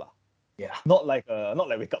representative lah. Yeah. Not like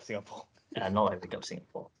Wake Up Singapore. Not like Wake Up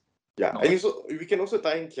Singapore. Yeah, and so we can also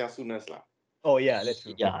tie in kiasu-ness lah. Oh yeah, that's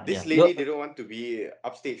true. Yeah. This lady didn't want to be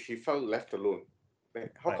upstage. She felt left alone.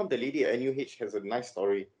 Like, how come the lady at NUH has a nice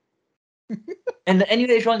story? And the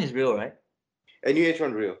NUH one is real, right? NUH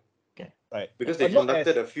one real. Okay. Right. Because they But not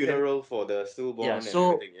conducted as- a funeral for the stillborn Yeah. and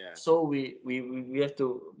So everything. Yeah. so we have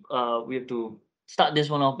to start this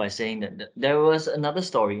one off by saying that there was another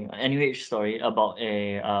story, an NUH story about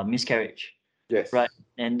a miscarriage, Yes. right?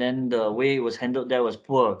 And then the way it was handled there was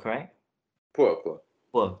poor, correct? Poor.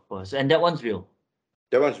 Poor. So, and that one's real.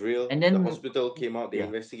 That one's real. And The then hospital came out, they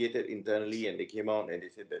yeah. investigated internally, and they came out and they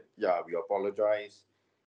said that, yeah, we apologize.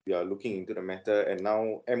 We are looking into the matter, and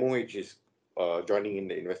now MOH is joining in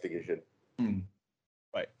the investigation. Mm.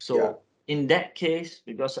 Right. So Yeah. in that case,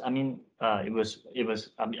 because I mean, it was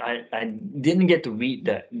I mean, I didn't get to read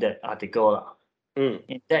that article lah. Mm.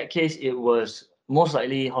 In that case, it was most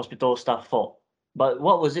likely hospital staff fault. But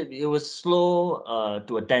what was it? It was slow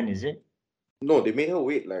to attend, is it? No, they made her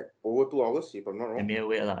wait like over 2 hours, if I'm not They wrong. made her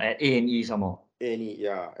wait lah, at A&E some more.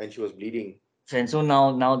 Yeah, and she was bleeding. And so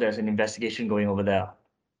now there's an investigation going over there.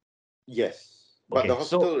 Yes. But Okay, the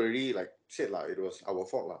so hospital already like said it was our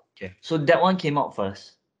fault lah. okay, so that one came out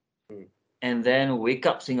first, Mm. and then Wake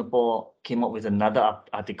Up Singapore came up with another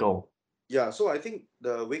article. Yeah, so I think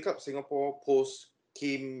the Wake Up Singapore post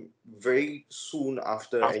came very soon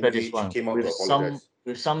after This NUH one came out to apologize.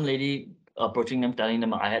 with some lady approaching them telling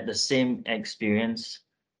them I had the same experience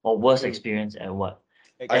or worse Mm. experience at what.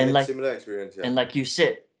 I And had like similar experience, yeah. and like you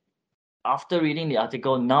said, after reading the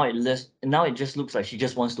article, now it just looks like she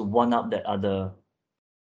just wants to one up that other.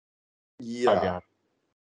 Yeah.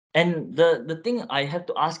 And the thing I have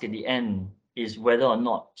to ask at the end is whether or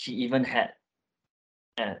not she even had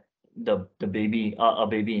the baby a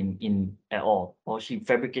baby in at all, or she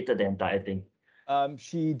fabricated the entire thing.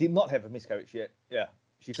 She did not have a miscarriage yet. Yeah.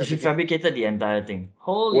 So she fabricated the entire thing.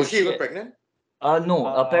 Holy Was she even shit. pregnant? No.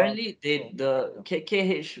 Apparently, no. the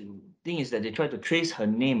KH thing is that they tried to trace her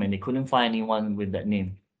name and they couldn't find anyone with that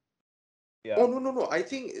name. Yeah. Oh no. I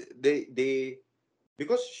think they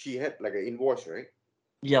because she had like an invoice, right?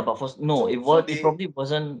 Yeah, but it probably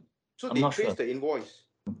wasn't. So I'm they not traced sure. the invoice.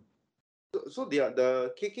 So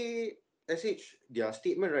the KKSH, their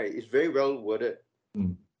statement, right, is very well worded.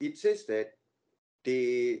 Mm. It says that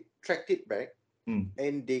they tracked it back Mm.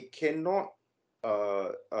 and they cannot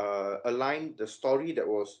align the story that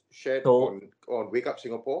was shared So- on Wake Up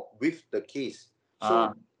Singapore with the case. Ah.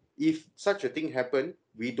 So if such a thing happened,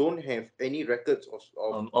 we don't have any records of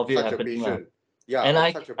it such a happening lah. patient. Yeah, And of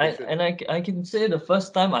I, such a I patient. and I can say the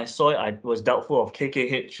first time I saw it, I was doubtful of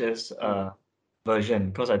KKH's version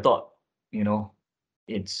because I thought,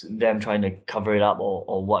 it's them trying to cover it up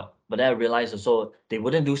or what. But then I realized also they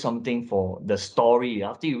wouldn't do something for the story.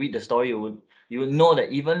 After you read the story, you would know that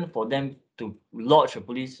even for them to lodge a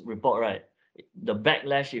police report, right, the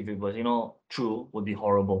backlash, if it was true, would be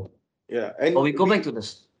horrible. Yeah, and But we go back to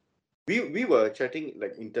this. we were chatting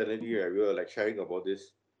like internally, right? We were like sharing about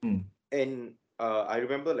this. Mm. And I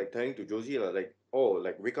remember like telling to Josie like, oh,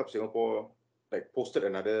 like Wake Up Singapore like posted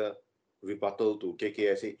another rebuttal to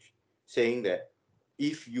KKSH saying that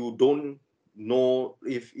if you don't know,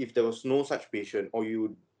 if there was no such patient, or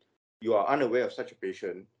you are unaware of such a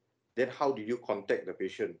patient, then how did you contact the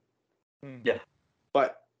patient? Yeah.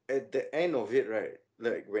 But at the end of it, right,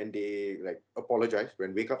 like when they like apologized,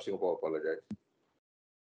 when Wake Up Singapore apologized,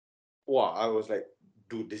 wow, I was like,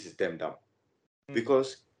 dude, this is damn dumb.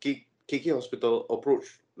 Because KK Hospital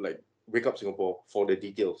approached like Wake Up Singapore for the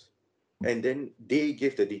details, and then they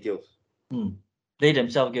gave the details. They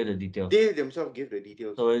themselves gave the details. They themselves gave the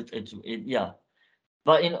details. So yeah.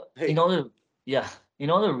 But in order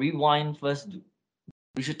to rewind first,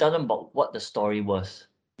 we should tell them about what the story was.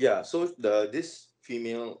 Yeah, so this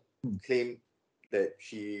female claimed that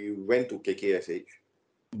she went to KKSH.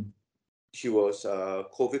 She was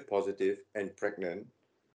COVID positive and pregnant,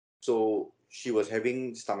 so she was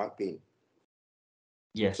having stomach pain.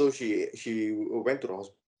 Yes. So she went to the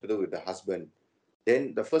hospital with the husband.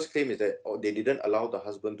 Then the first claim is that they didn't allow the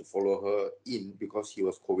husband to follow her in because he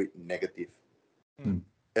was COVID negative.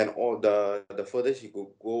 And all the furthest he could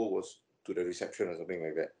go was to the reception or something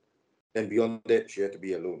like that. Then beyond that, she had to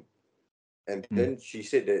be alone. And then she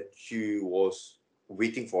said that she was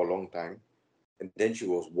waiting for a long time, and then she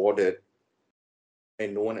was warded,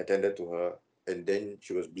 and no one attended to her. And then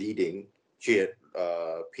she was bleeding. She had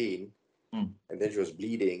pain, and then she was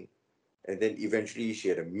bleeding, and then eventually she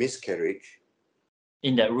had a miscarriage.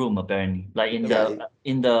 In that room, apparently, like in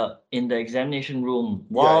the examination room,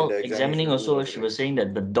 Yeah, while in the examining examination room also, also, she right. was saying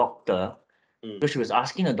that the doctor, because she was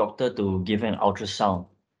asking the doctor to give her an ultrasound,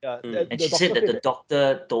 Yeah. and she said that the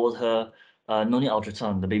doctor told her, no need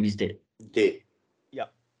ultrasound, the baby's dead. Dead. Yeah.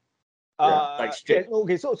 Like straight.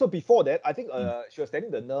 Okay, so before that, I think she was telling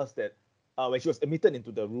the nurse that when she was admitted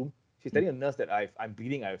into the room, she's telling the nurse that I'm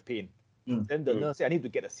bleeding, I have pain. Then the nurse said, I need to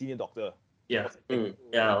get a senior doctor. Yeah. Something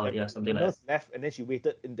Yeah, the something like nurse left, and then she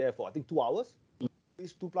waited in there for I think 2 hours, at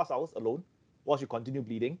least 2+ hours alone, while she continued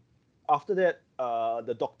bleeding. after that,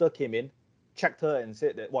 the doctor came in, checked her, and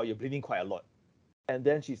said that, "Wow, you're bleeding quite a lot." And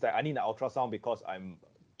then she's like, "I need an ultrasound because I'm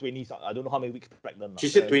 20. I don't know how many weeks pregnant." She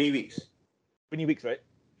said 20 weeks. 20 weeks, right?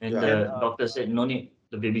 And Yeah. the And, doctor said, no need,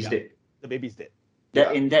 the baby's yeah. dead. The baby's dead.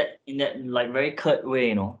 That Yeah. in that like very curt way,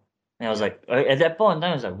 you know. And I was Yeah. like, at that point in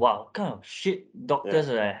time, I was like, wow, what kind of shit doctors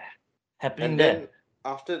are happening And there? then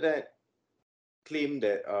after that, claim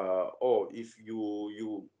that if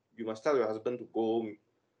you must tell your husband to go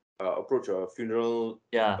approach a funeral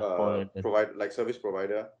Yeah, for service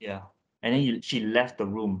provider. yeah. And then she left the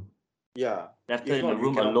room. Yeah. Left her If in the not, you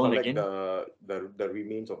room cannot alone collect again. the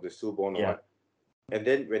remains of the stillborn or Yeah. what. And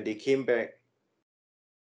then when they came back,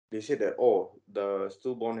 they said that the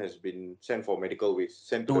stillborn has been sent for medical waste,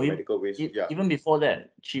 sent to No, the medical waste. Yeah. even before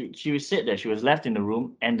that, she said that she was left in the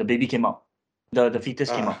room and the baby came out. The fetus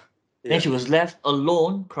came out. Then she was left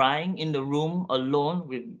alone, crying in the room alone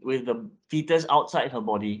with the fetus outside her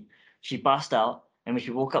body. She passed out, and when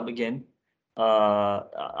she woke up again,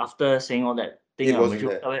 after saying all that thing, It when wasn't she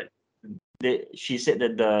woke there. up, she said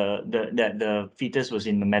that the fetus was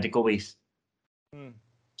in the medical waste.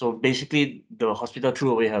 So basically, the hospital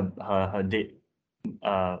threw away her dead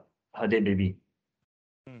baby.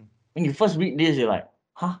 When you first read this, you're like,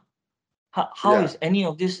 huh? How Yeah. is any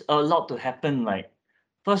of this allowed to happen? Like,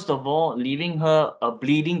 first of all, leaving her a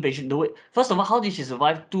bleeding patient. First of all, how did she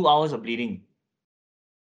survive 2 hours of bleeding?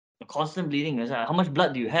 A constant bleeding. It's like, how much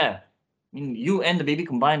blood do you have? I mean, you and the baby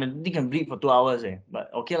combined, you can bleed for 2 hours.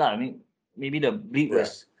 But okay lah. I mean, maybe the bleed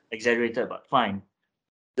was exaggerated, but fine.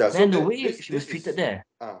 Yeah. Then So the way this she was is treated there.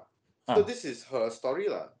 so this is her story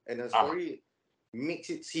lah, and her story makes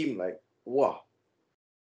it seem like, wow,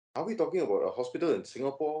 are we talking about a hospital in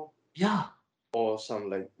Singapore Yeah. or some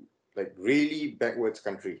like really backwards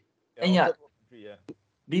country? And yeah, third world country, yeah.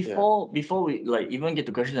 before we like even get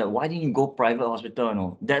to question that why didn't you go private hospital? You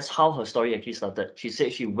know, that's how her story actually started. She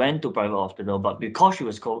said she went to private hospital, but because she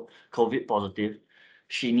was COVID positive,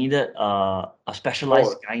 she needed a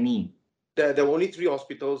specialized gynae. There were only 3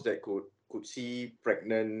 hospitals that could see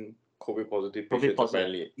pregnant COVID positive COVID patients positive.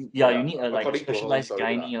 apparently. Yeah, you need a like according to her own specialized story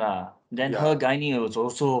gynae lah. Then Yeah. her gynae was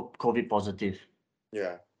also COVID positive.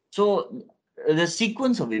 Yeah. So the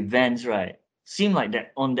sequence of events, right, seemed like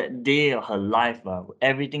that on that day of her life,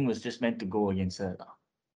 everything was just meant to go against her.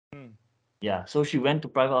 Yeah, so she went to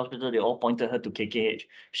private hospital. They all pointed her to KKH.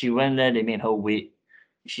 She went there. They made her wait.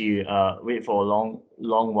 She wait for a long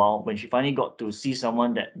while. When she finally got to see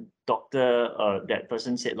someone, that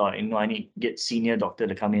person said like, I need to get senior doctor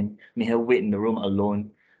to come in. Made her wait in the room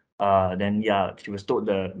alone. Then yeah, she was told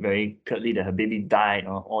very curtly that her baby died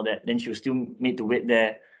or all that. Then she was still made to wait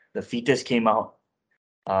there. The fetus came out.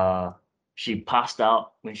 She passed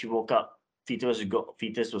out. When she woke up,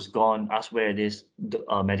 fetus was gone. Asked where it is.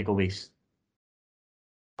 Medical waste.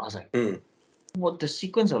 I was like, what the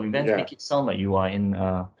sequence of events make it sound like you are in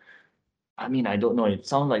I mean, I don't know. It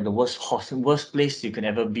sounds like the worst place you can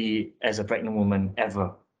ever be as a pregnant woman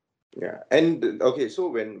ever. Yeah. And okay, so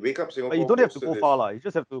when Wake Up Singapore But you don't have to posted go this, far, lah. You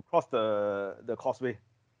just have to cross the causeway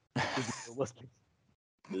to be the worst place.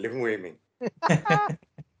 Lim Wei Ming.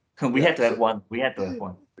 We had to have one. We had to have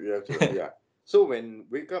one. Yeah. So when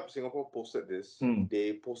Wake Up Singapore posted this,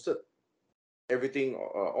 they posted everything,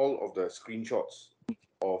 all of the screenshots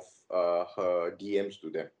of her DMs to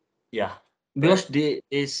them. Yeah, because they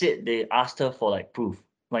said they asked her for like proof,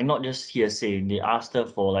 like not just hearsay. They asked her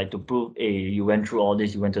for like to prove, hey, you went through all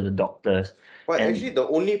this, you went to the doctors. But and actually, the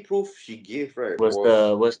only proof she gave, right, was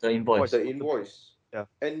the invoice. The invoice. Yeah.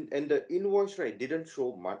 And the invoice, right, didn't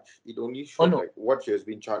show much. It only showed like what she has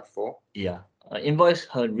been charged for. Yeah, invoice,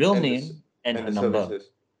 her real name and her the number.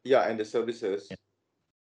 Services. Yeah, and the services. Yeah.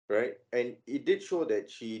 Right, and it did show that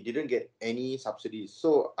she didn't get any subsidies.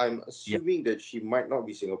 So I'm assuming that she might not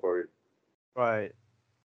be Singaporean. Right.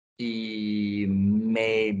 Maybe.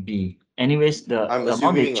 Anyways, the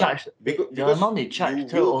amount they charged, the amount they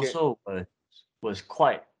charged her also was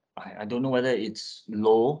quite. I don't know whether it's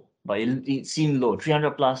low, but it seemed low.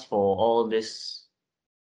 300 plus for all these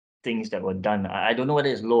things that were done. I don't know whether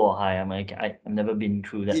it's low or high. I've never been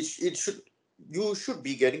through that. You should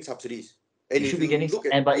be getting subsidies. And you if should be you getting, look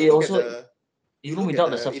at, and but you it look also at the, even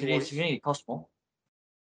without the subsidies, it costs more.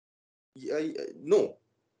 No.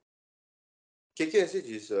 KKSH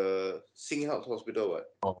is a SingHealth hospital,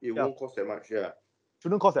 what? It won't cost that much, yeah.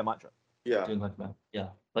 Shouldn't cost that much. Yeah. Yeah.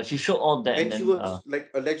 But she showed all that, and she was like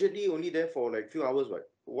allegedly only there for like few hours, what?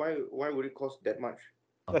 Why would it cost that much?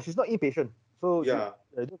 Yeah, she's not inpatient, so yeah.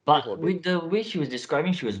 But with the way she was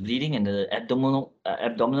describing, she was bleeding and the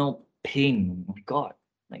abdominal pain. Oh my God,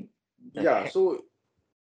 like yeah. So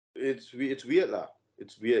it's weird lah.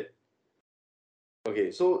 It's weird.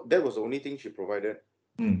 Okay, so that was the only thing she provided,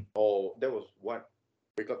 Mm. or that was what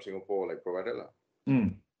Wake Up Singapore like provided lah.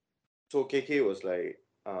 Mm. So KK was like,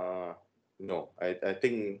 no, I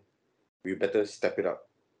think we better step it up.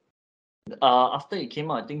 After it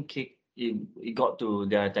came out, I think it got to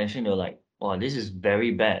their attention. They were like, "Wow, this is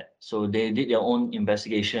very bad." So they did their own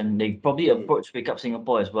investigation. They probably approached Wake Up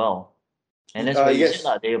Singapore as well. And that's what you said, Yes.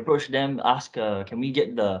 lah. They approached them, asked, "Can we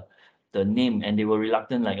get the name?" And they were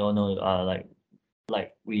reluctant, like, "Oh no,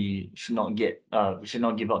 like we should not give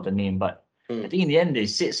out the name." But I think in the end they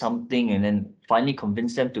said something, and then finally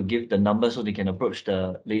convinced them to give the number so they can approach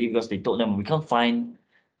the lady, because they told them we can't find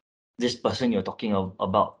this person you're talking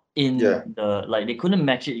about in Yeah. the, like, they couldn't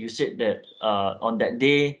match it. You said that on that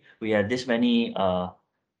day we had this many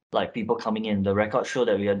like people coming in. The records show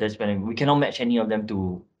that we had this many. We cannot match any of them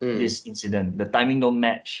to this incident. The timing don't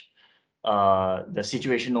match. The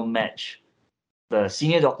situation don't match. The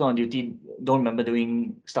senior doctor on duty don't remember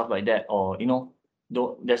doing stuff like that, or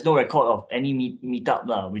there's no record of any meetup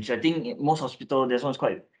lah. Which I think in most hospital, this one's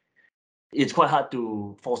it's quite hard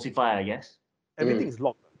to falsify, I guess. Everything is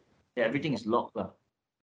locked. Yeah, everything is locked lah.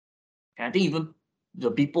 And I think even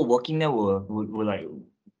the people working there will like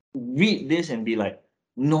read this and be like,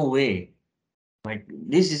 no way. Like,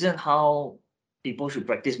 this isn't how people should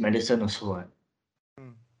practice medicine also. Right?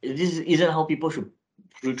 Mm. This isn't how people should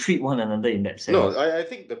treat one another in that sense. No, I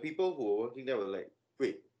think the people who were working there were like,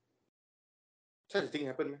 wait, such a thing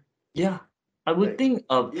happened, man. Yeah. I would Like, think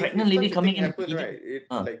a If pregnant lady such a coming thing in. happened, right?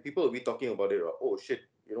 Like people will be talking about it. Like, oh shit,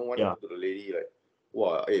 what Yeah. happened to the lady? Like,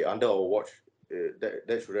 wow, hey, under our watch,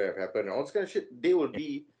 that shouldn't have happened. And all this kind of shit. They will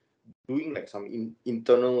be doing like some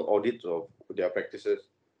internal audits of their practices.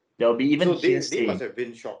 There'll be even So they hearsay. must have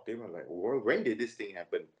been shocked. They were like, when did this thing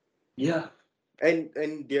happen? Yeah. And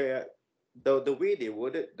the way they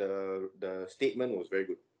worded the statement was very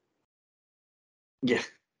good. Yeah.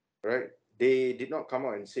 Right? They did not come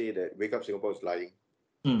out and say that Wake Up Singapore is lying.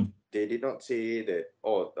 They did not say that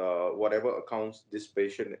whatever accounts this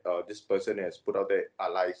person has put out there are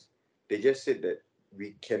lies. They just said that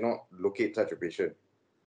we cannot locate such a patient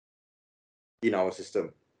in our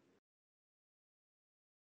system.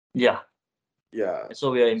 Yeah. Yeah.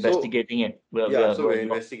 So we are investigating it. We're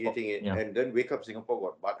investigating it, yeah. and then Wake Up Singapore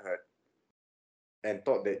got butthurt and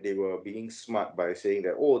thought that they were being smart by saying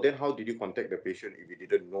that, oh, then how did you contact the patient if you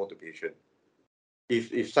didn't know the patient?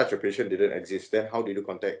 If such a patient didn't exist, then how did you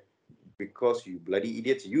contact? Because you bloody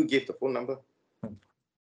idiots, you gave the phone number.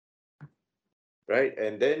 Right?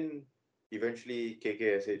 And then eventually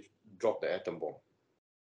KKSH dropped the atom bomb.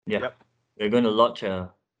 Yeah. Yep. We're going to lodge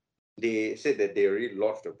a They said that they already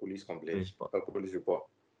lodged a police complaint, police report.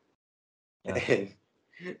 Yeah. And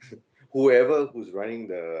whoever who's running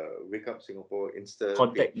the Wake Up Singapore Insta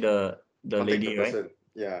contact page, the lady, right? person.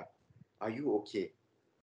 Yeah. Are you okay?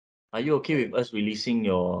 Are you okay with us releasing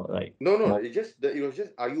your No, it was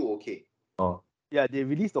just, are you okay? Oh. Yeah, they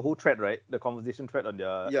released the whole thread, right? The conversation thread on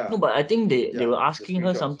their. Yeah. No, but I think they Yeah, were the asking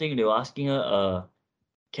her screenshots. something. They were asking her,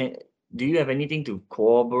 do you have anything to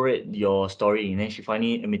corroborate your story? And then she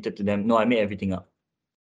finally admitted to them, no, I made everything up.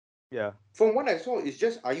 Yeah. From what I saw, it's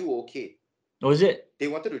just, are you okay? Oh, is it? They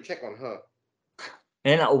wanted to check on her.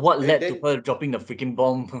 And what And led then- to her dropping the freaking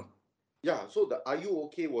bomb? Yeah, so the are you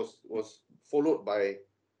okay was followed by,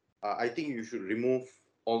 I think you should remove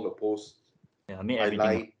all the posts. Yeah, I made I everything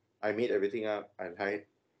up. lied. I made everything up. I lied.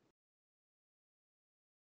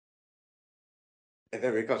 And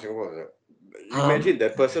then Wake Up Singapore was like, imagine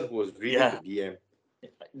that person who was reading Yeah. the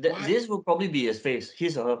DM. This will probably be his face,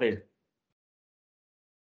 his or her face.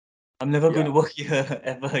 I'm never going to work here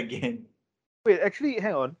ever again. Wait, actually,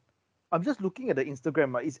 hang on. I'm just looking at the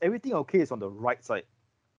Instagram. Right? Is everything okay? It's on the right side.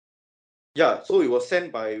 Yeah, so it was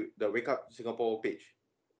sent by the Wake Up Singapore page.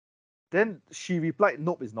 Then she replied,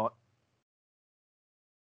 "Nope, it's not."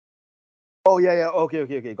 Oh yeah.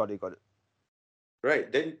 Okay. Got it.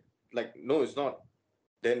 Right. Then like, no, it's not.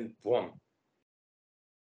 Then boom.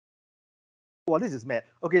 Wow, this is mad.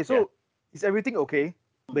 Okay, so is everything okay?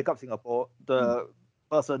 Wake Up Singapore. The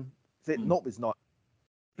person said, "Nope, it's not."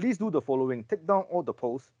 Please do the following: take down all the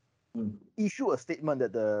posts, issue a statement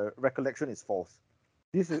that the recollection is false.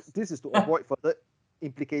 This is to avoid further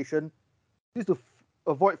implication. This is to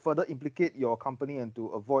avoid further implicate your company and to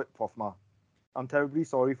avoid PROFMA. I'm terribly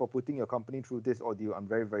sorry for putting your company through this ordeal. I'm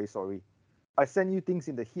very, very sorry. I sent you things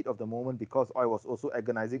in the heat of the moment because I was also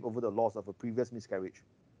agonizing over the loss of a previous miscarriage,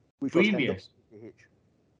 which was handled by KKH.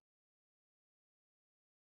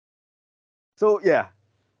 So yeah.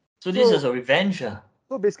 So this is a revenge.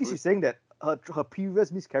 So basically, she's saying that her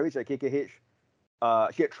previous miscarriage at KKH,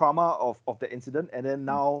 she had trauma of the incident, and then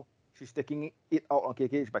now she's taking it out on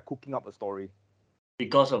KKH by cooking up a story.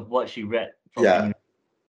 because of what she read from Yeah.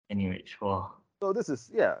 Anyway. Wow. So this is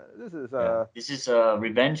This is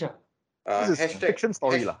revenge. this is Hashtag fiction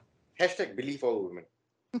story lah. hashtag believe all women.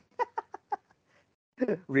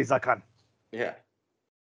 Reza Khan. Yeah.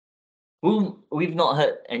 Who we've not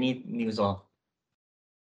heard any news on.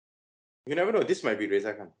 You never know. This might be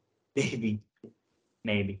Reza Khan.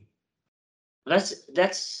 Maybe. That's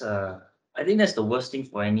I think that's the worst thing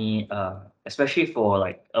for any especially for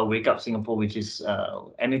like a Wake Up Singapore, which is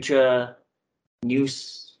amateur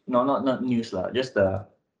news. No, not news lah. Just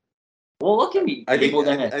what can we label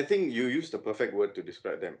them as? I think you used the perfect word to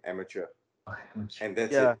describe them, amateur. And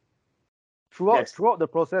that's Yeah. it. Throughout the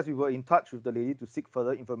process, we were in touch with the lady to seek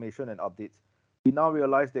further information and updates. We now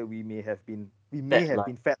realize that we may have been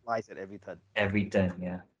fed lies at every turn. Every turn,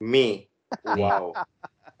 yeah. Me. Wow.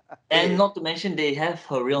 And Hey. not to mention they have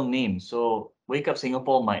her real name, so Wake Up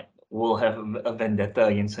Singapore will have a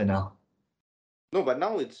vendetta against her now. No, but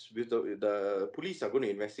now it's with the police are going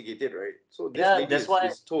to investigate it, right? So this Yeah, lady that's why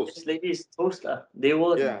is toast. this lady is toast. They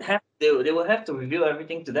will Yeah. they will have to reveal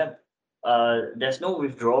everything to them. There's no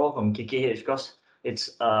withdrawal from KKH because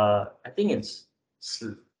it's I think it's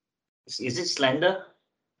is it slander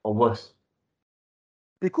or worse?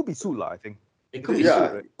 They could be sued, I think. It could be Yeah,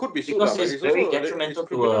 sued, right? it could be sued, Because but it's it's very also detrimental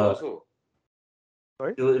it's to criminal a also.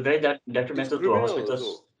 Sorry? it was very detrimental to a criminal hospital's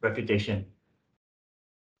also. reputation.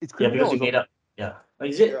 It's Yeah, criminal. because you also. made up. Yeah.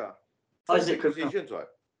 Is it? Yeah. How is False it criminal? accusations, what?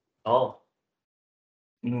 Oh.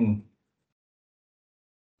 Mm.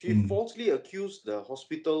 She falsely accused the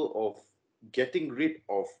hospital of getting rid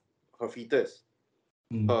of her fetus,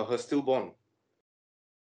 her stillborn.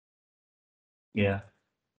 Yeah.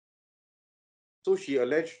 So she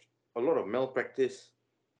alleged a lot of malpractice.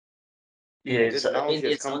 Yeah. And then now she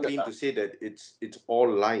has come clean to say that it's all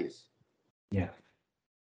lies. Yeah.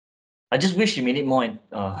 I just wish she made it more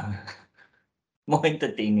more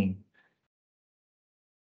entertaining.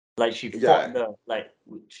 Like she fought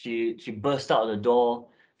she burst out of the door,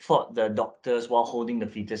 fought the doctors while holding the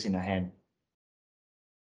fetus in her hand.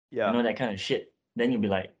 Yeah. You know, that kind of shit. Then you'll be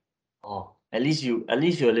like, oh, at least you're a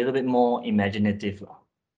little bit more imaginative.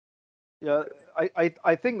 Yeah,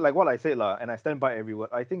 I think like what I said lah, and I stand by every word.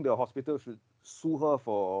 I think the hospital should sue her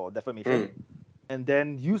for defamation, and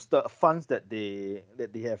then use the funds that they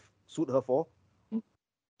have sued her for,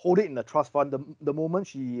 hold it in a trust fund. The moment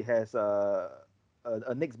she has a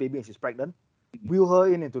next baby and she's pregnant, wheel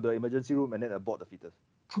her into the emergency room and then abort the fetus.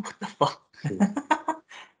 What the fuck?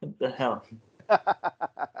 What the hell?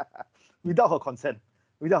 Without her consent.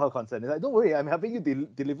 It's like, don't worry, I'm helping you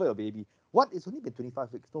deliver your baby. What? It's only been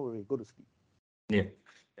 25 weeks. Don't worry, go to sleep. Yeah.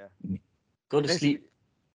 Go to sleep.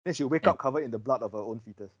 Then she'll wake up covered in the blood of her own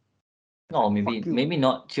fetus. No, maybe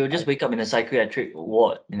not. She'll just wake up in a psychiatric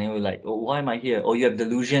ward and then we're like, oh, why am I here? Oh, you have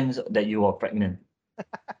delusions that you are pregnant.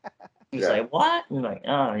 It's like, what? And like,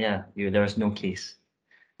 yeah, there's no case.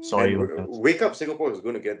 Sorry. Wake Up Singapore is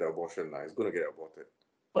going to get the abortion. It's going to get aborted.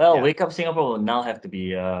 Well, Wake Up Singapore will now have to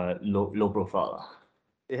be low profile.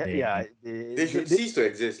 They should cease to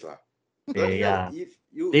exist. If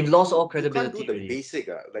they've lost all you credibility. can't do the basic.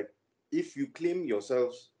 Like, if you claim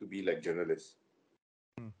yourselves to be like journalists,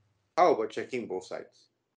 how about checking both sides?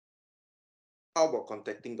 How about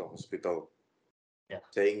contacting the hospital?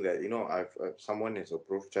 Saying that, I've someone has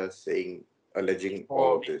approached us alleging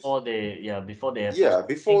all of this. Before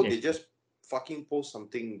they just fucking post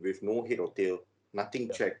something with no head or tail, nothing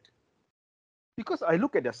checked. Because I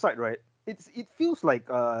look at their site, right? It feels like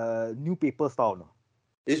new paper style. No?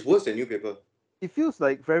 It's worse than new paper. It feels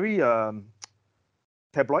like very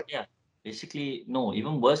tabloid. Yeah, basically no,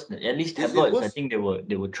 even worse. At least tabloids, I think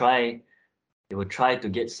they would try to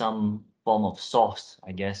get some form of source,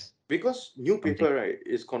 I guess. Because new paper, right,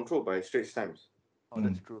 is controlled by Straits Times. Oh,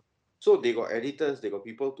 that's true. So they got editors, they got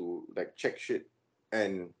people to like check shit,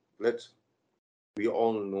 and we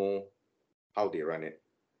all know how they run it.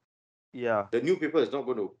 Yeah. The new paper is not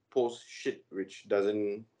going to post shit which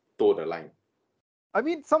doesn't toe the line. I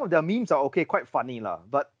mean, some of their memes are okay, quite funny lah.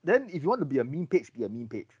 But then, if you want to be a meme page, be a meme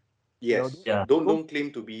page. Yes. Don't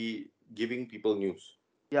claim to be giving people news.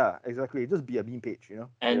 Yeah, exactly. Just be a meme page,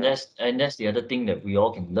 And that's the other thing that we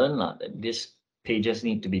all can learn lah. That these pages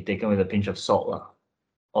need to be taken with a pinch of salt lah.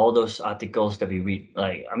 All those articles that we read,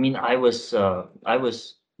 like I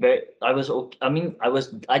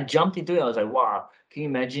jumped into it. I was like, wow, can you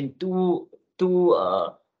imagine two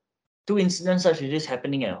incidents such as this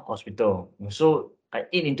happening at a hospital? So I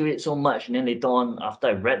ate into it so much, and then later on, after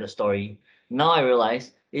I read the story, now I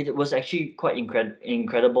realize it was actually quite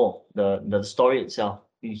incredible. The story itself,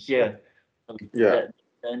 you hear, the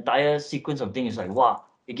entire sequence of things is like, wow,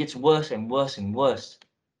 it gets worse and worse and worse.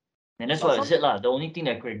 And that's But what I said lah. The only thing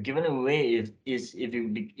that could have given away is if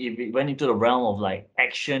it went into the realm of like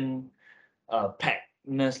action,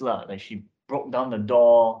 packedness lah. Like she broke down the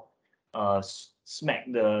door,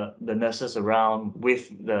 smacked the nurses around with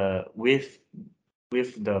the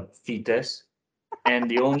fetus, and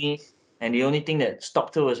the only thing that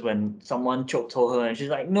stopped her was when someone choked her, and she's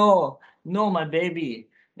like, "No, no, my baby."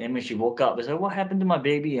 And when she woke up, it's like, "What happened to my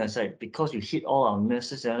baby?" And I was like, "Because you hit all our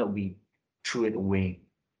nurses, and we threw it away."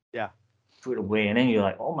 Yeah. Threw it away, and then you're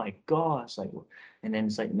like, "Oh my god!" It's like, and then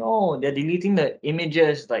it's like, "No, they're deleting the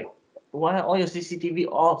images. Like, why are all your CCTV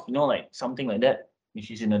off?" You know, like something like that. And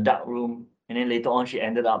she's in a dark room, and then later on, she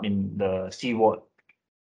ended up in the C ward.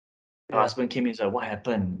 Her Yeah. husband came in and said, "What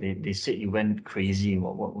happened? They said you went crazy.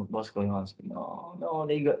 What's going on?" I said, no,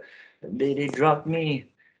 they drugged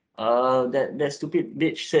me. That stupid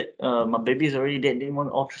bitch said my baby's already dead. They didn't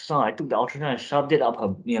want ultrasound. I took the ultrasound and shoved it up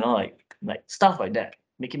her, like stuff like that.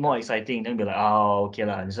 Make it more exciting. Then be like, "Oh, okay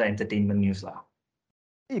lah, this is entertainment news lah."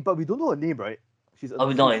 Hey, but we don't know her name, right? She's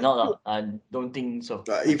Oh no, it's not lah. I don't think so.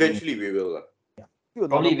 I think Eventually, we will. still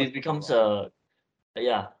probably another if it becomes person.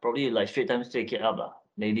 probably like Straight Times take it up lah.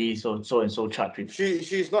 Lady so and so charged with.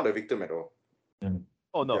 She's not a victim at all.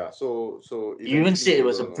 Oh no. Yeah. So You even eventually said it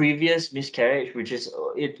we was a will know. previous miscarriage,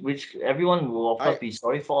 which everyone will of course be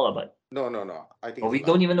sorry for lah, but No. I think we it's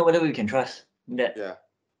don't lie. even know whether we can trust that. Yeah.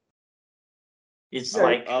 It's Yeah,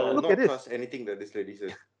 like I will look not at this. trust anything that this lady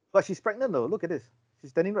says. But she's pregnant though. Look at this.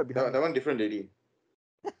 She's standing right behind. That one different lady.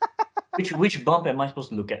 which bump am I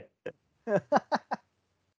supposed to look at?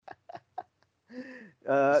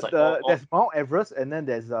 It's like There's Mount Everest and then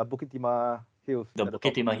there's Bukit Timah Hills. the at the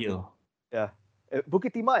Bukit top. Timah Hill. Yeah.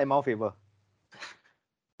 Bukit Timah and Mount Faber.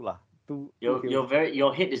 Two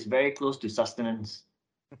Your head is very close to sustenance.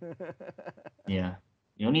 Yeah.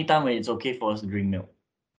 The only time where it's okay for us to drink milk.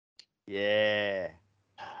 Yeah.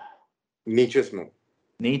 Nature's milk.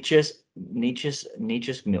 Nature's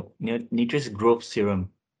milk. Nature's growth serum.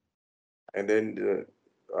 And then the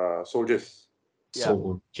soldiers. Yeah.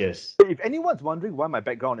 Soldiers. If anyone's wondering why my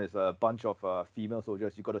background is a bunch of female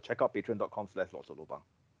soldiers, you got to check out patreon.com/lotsoflobang.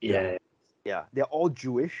 Yeah. Yeah. They're all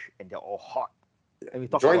Jewish and they're all hot. And we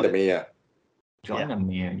talk Join about the it. mayor. Join the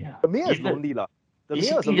mayor, yeah. The mayor is Give us- lonely lah. The mayor is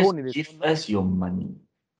Basically, alone in just his give own. us your money.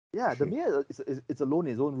 Yeah, the mayor is alone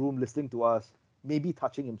in his own room listening to us, maybe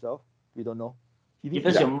touching himself. We don't know. Give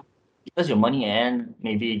us your money and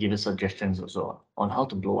maybe give us suggestions also on how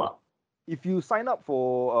to blow up. If you sign up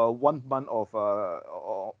for 1 month of our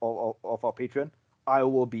Patreon, I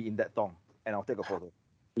will be in that thong and I'll take a photo.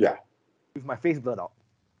 Yeah. With my face blurred out.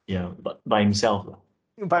 Yeah, but by himself.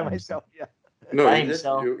 By myself, yeah. No, By you just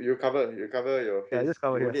himself. you cover your face. Yeah, just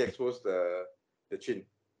cover you here. only expose the chin.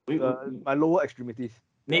 My lower extremities.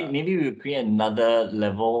 Maybe we'll create another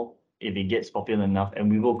level if it gets popular enough, and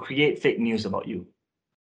we will create fake news about you.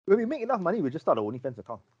 When we make enough money, we just start an OnlyFans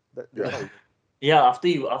account. That's Yeah. how we do. Yeah, after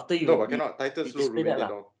you. No, but cannot. Title you slow display ruin that it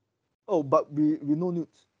lah. all. Oh, but we know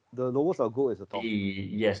nudes. The lowest I'll go is a thong.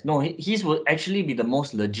 Yes. No, his will actually be the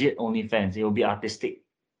most legit OnlyFans. It will be artistic.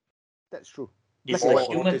 That's true. It's Black the and white.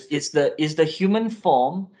 human. autistic. It's the human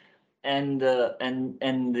form, and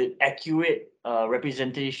the accurate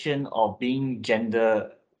representation of being gender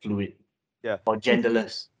fluid. Yeah. Or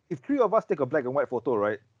genderless. If 3 of us take a black and white photo,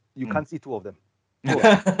 right, you Mm. can't see 2 of them.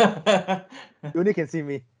 Yeah. You only can see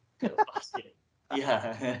me.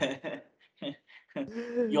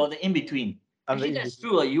 You're the in between. I'm the Actually, that's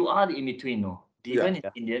true. You are the in between. No, Devon is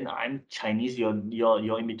Indian. I'm Chinese.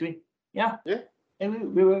 You're in between. Yeah. Yeah.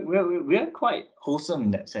 And we're quite wholesome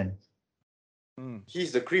in that sense. Mm.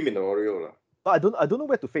 He's the cream in the Oreo lah. But I don't know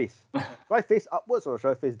where to face. Should I face upwards or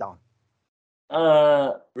should I face down?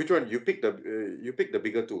 Which one? You pick the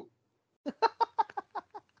bigger two.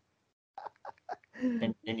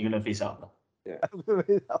 And you're gonna face up. I'm gonna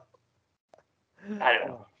face up. I don't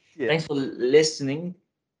know. Shit. Thanks for listening.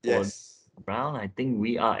 Yes. Brown, I think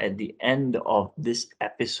we are at the end of this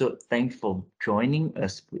episode. Thanks for joining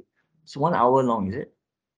us. It's 1 hour long, is it?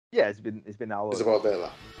 Yeah, it's been hours. It's about that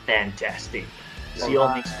lah. Fantastic. See you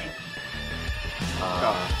all next week.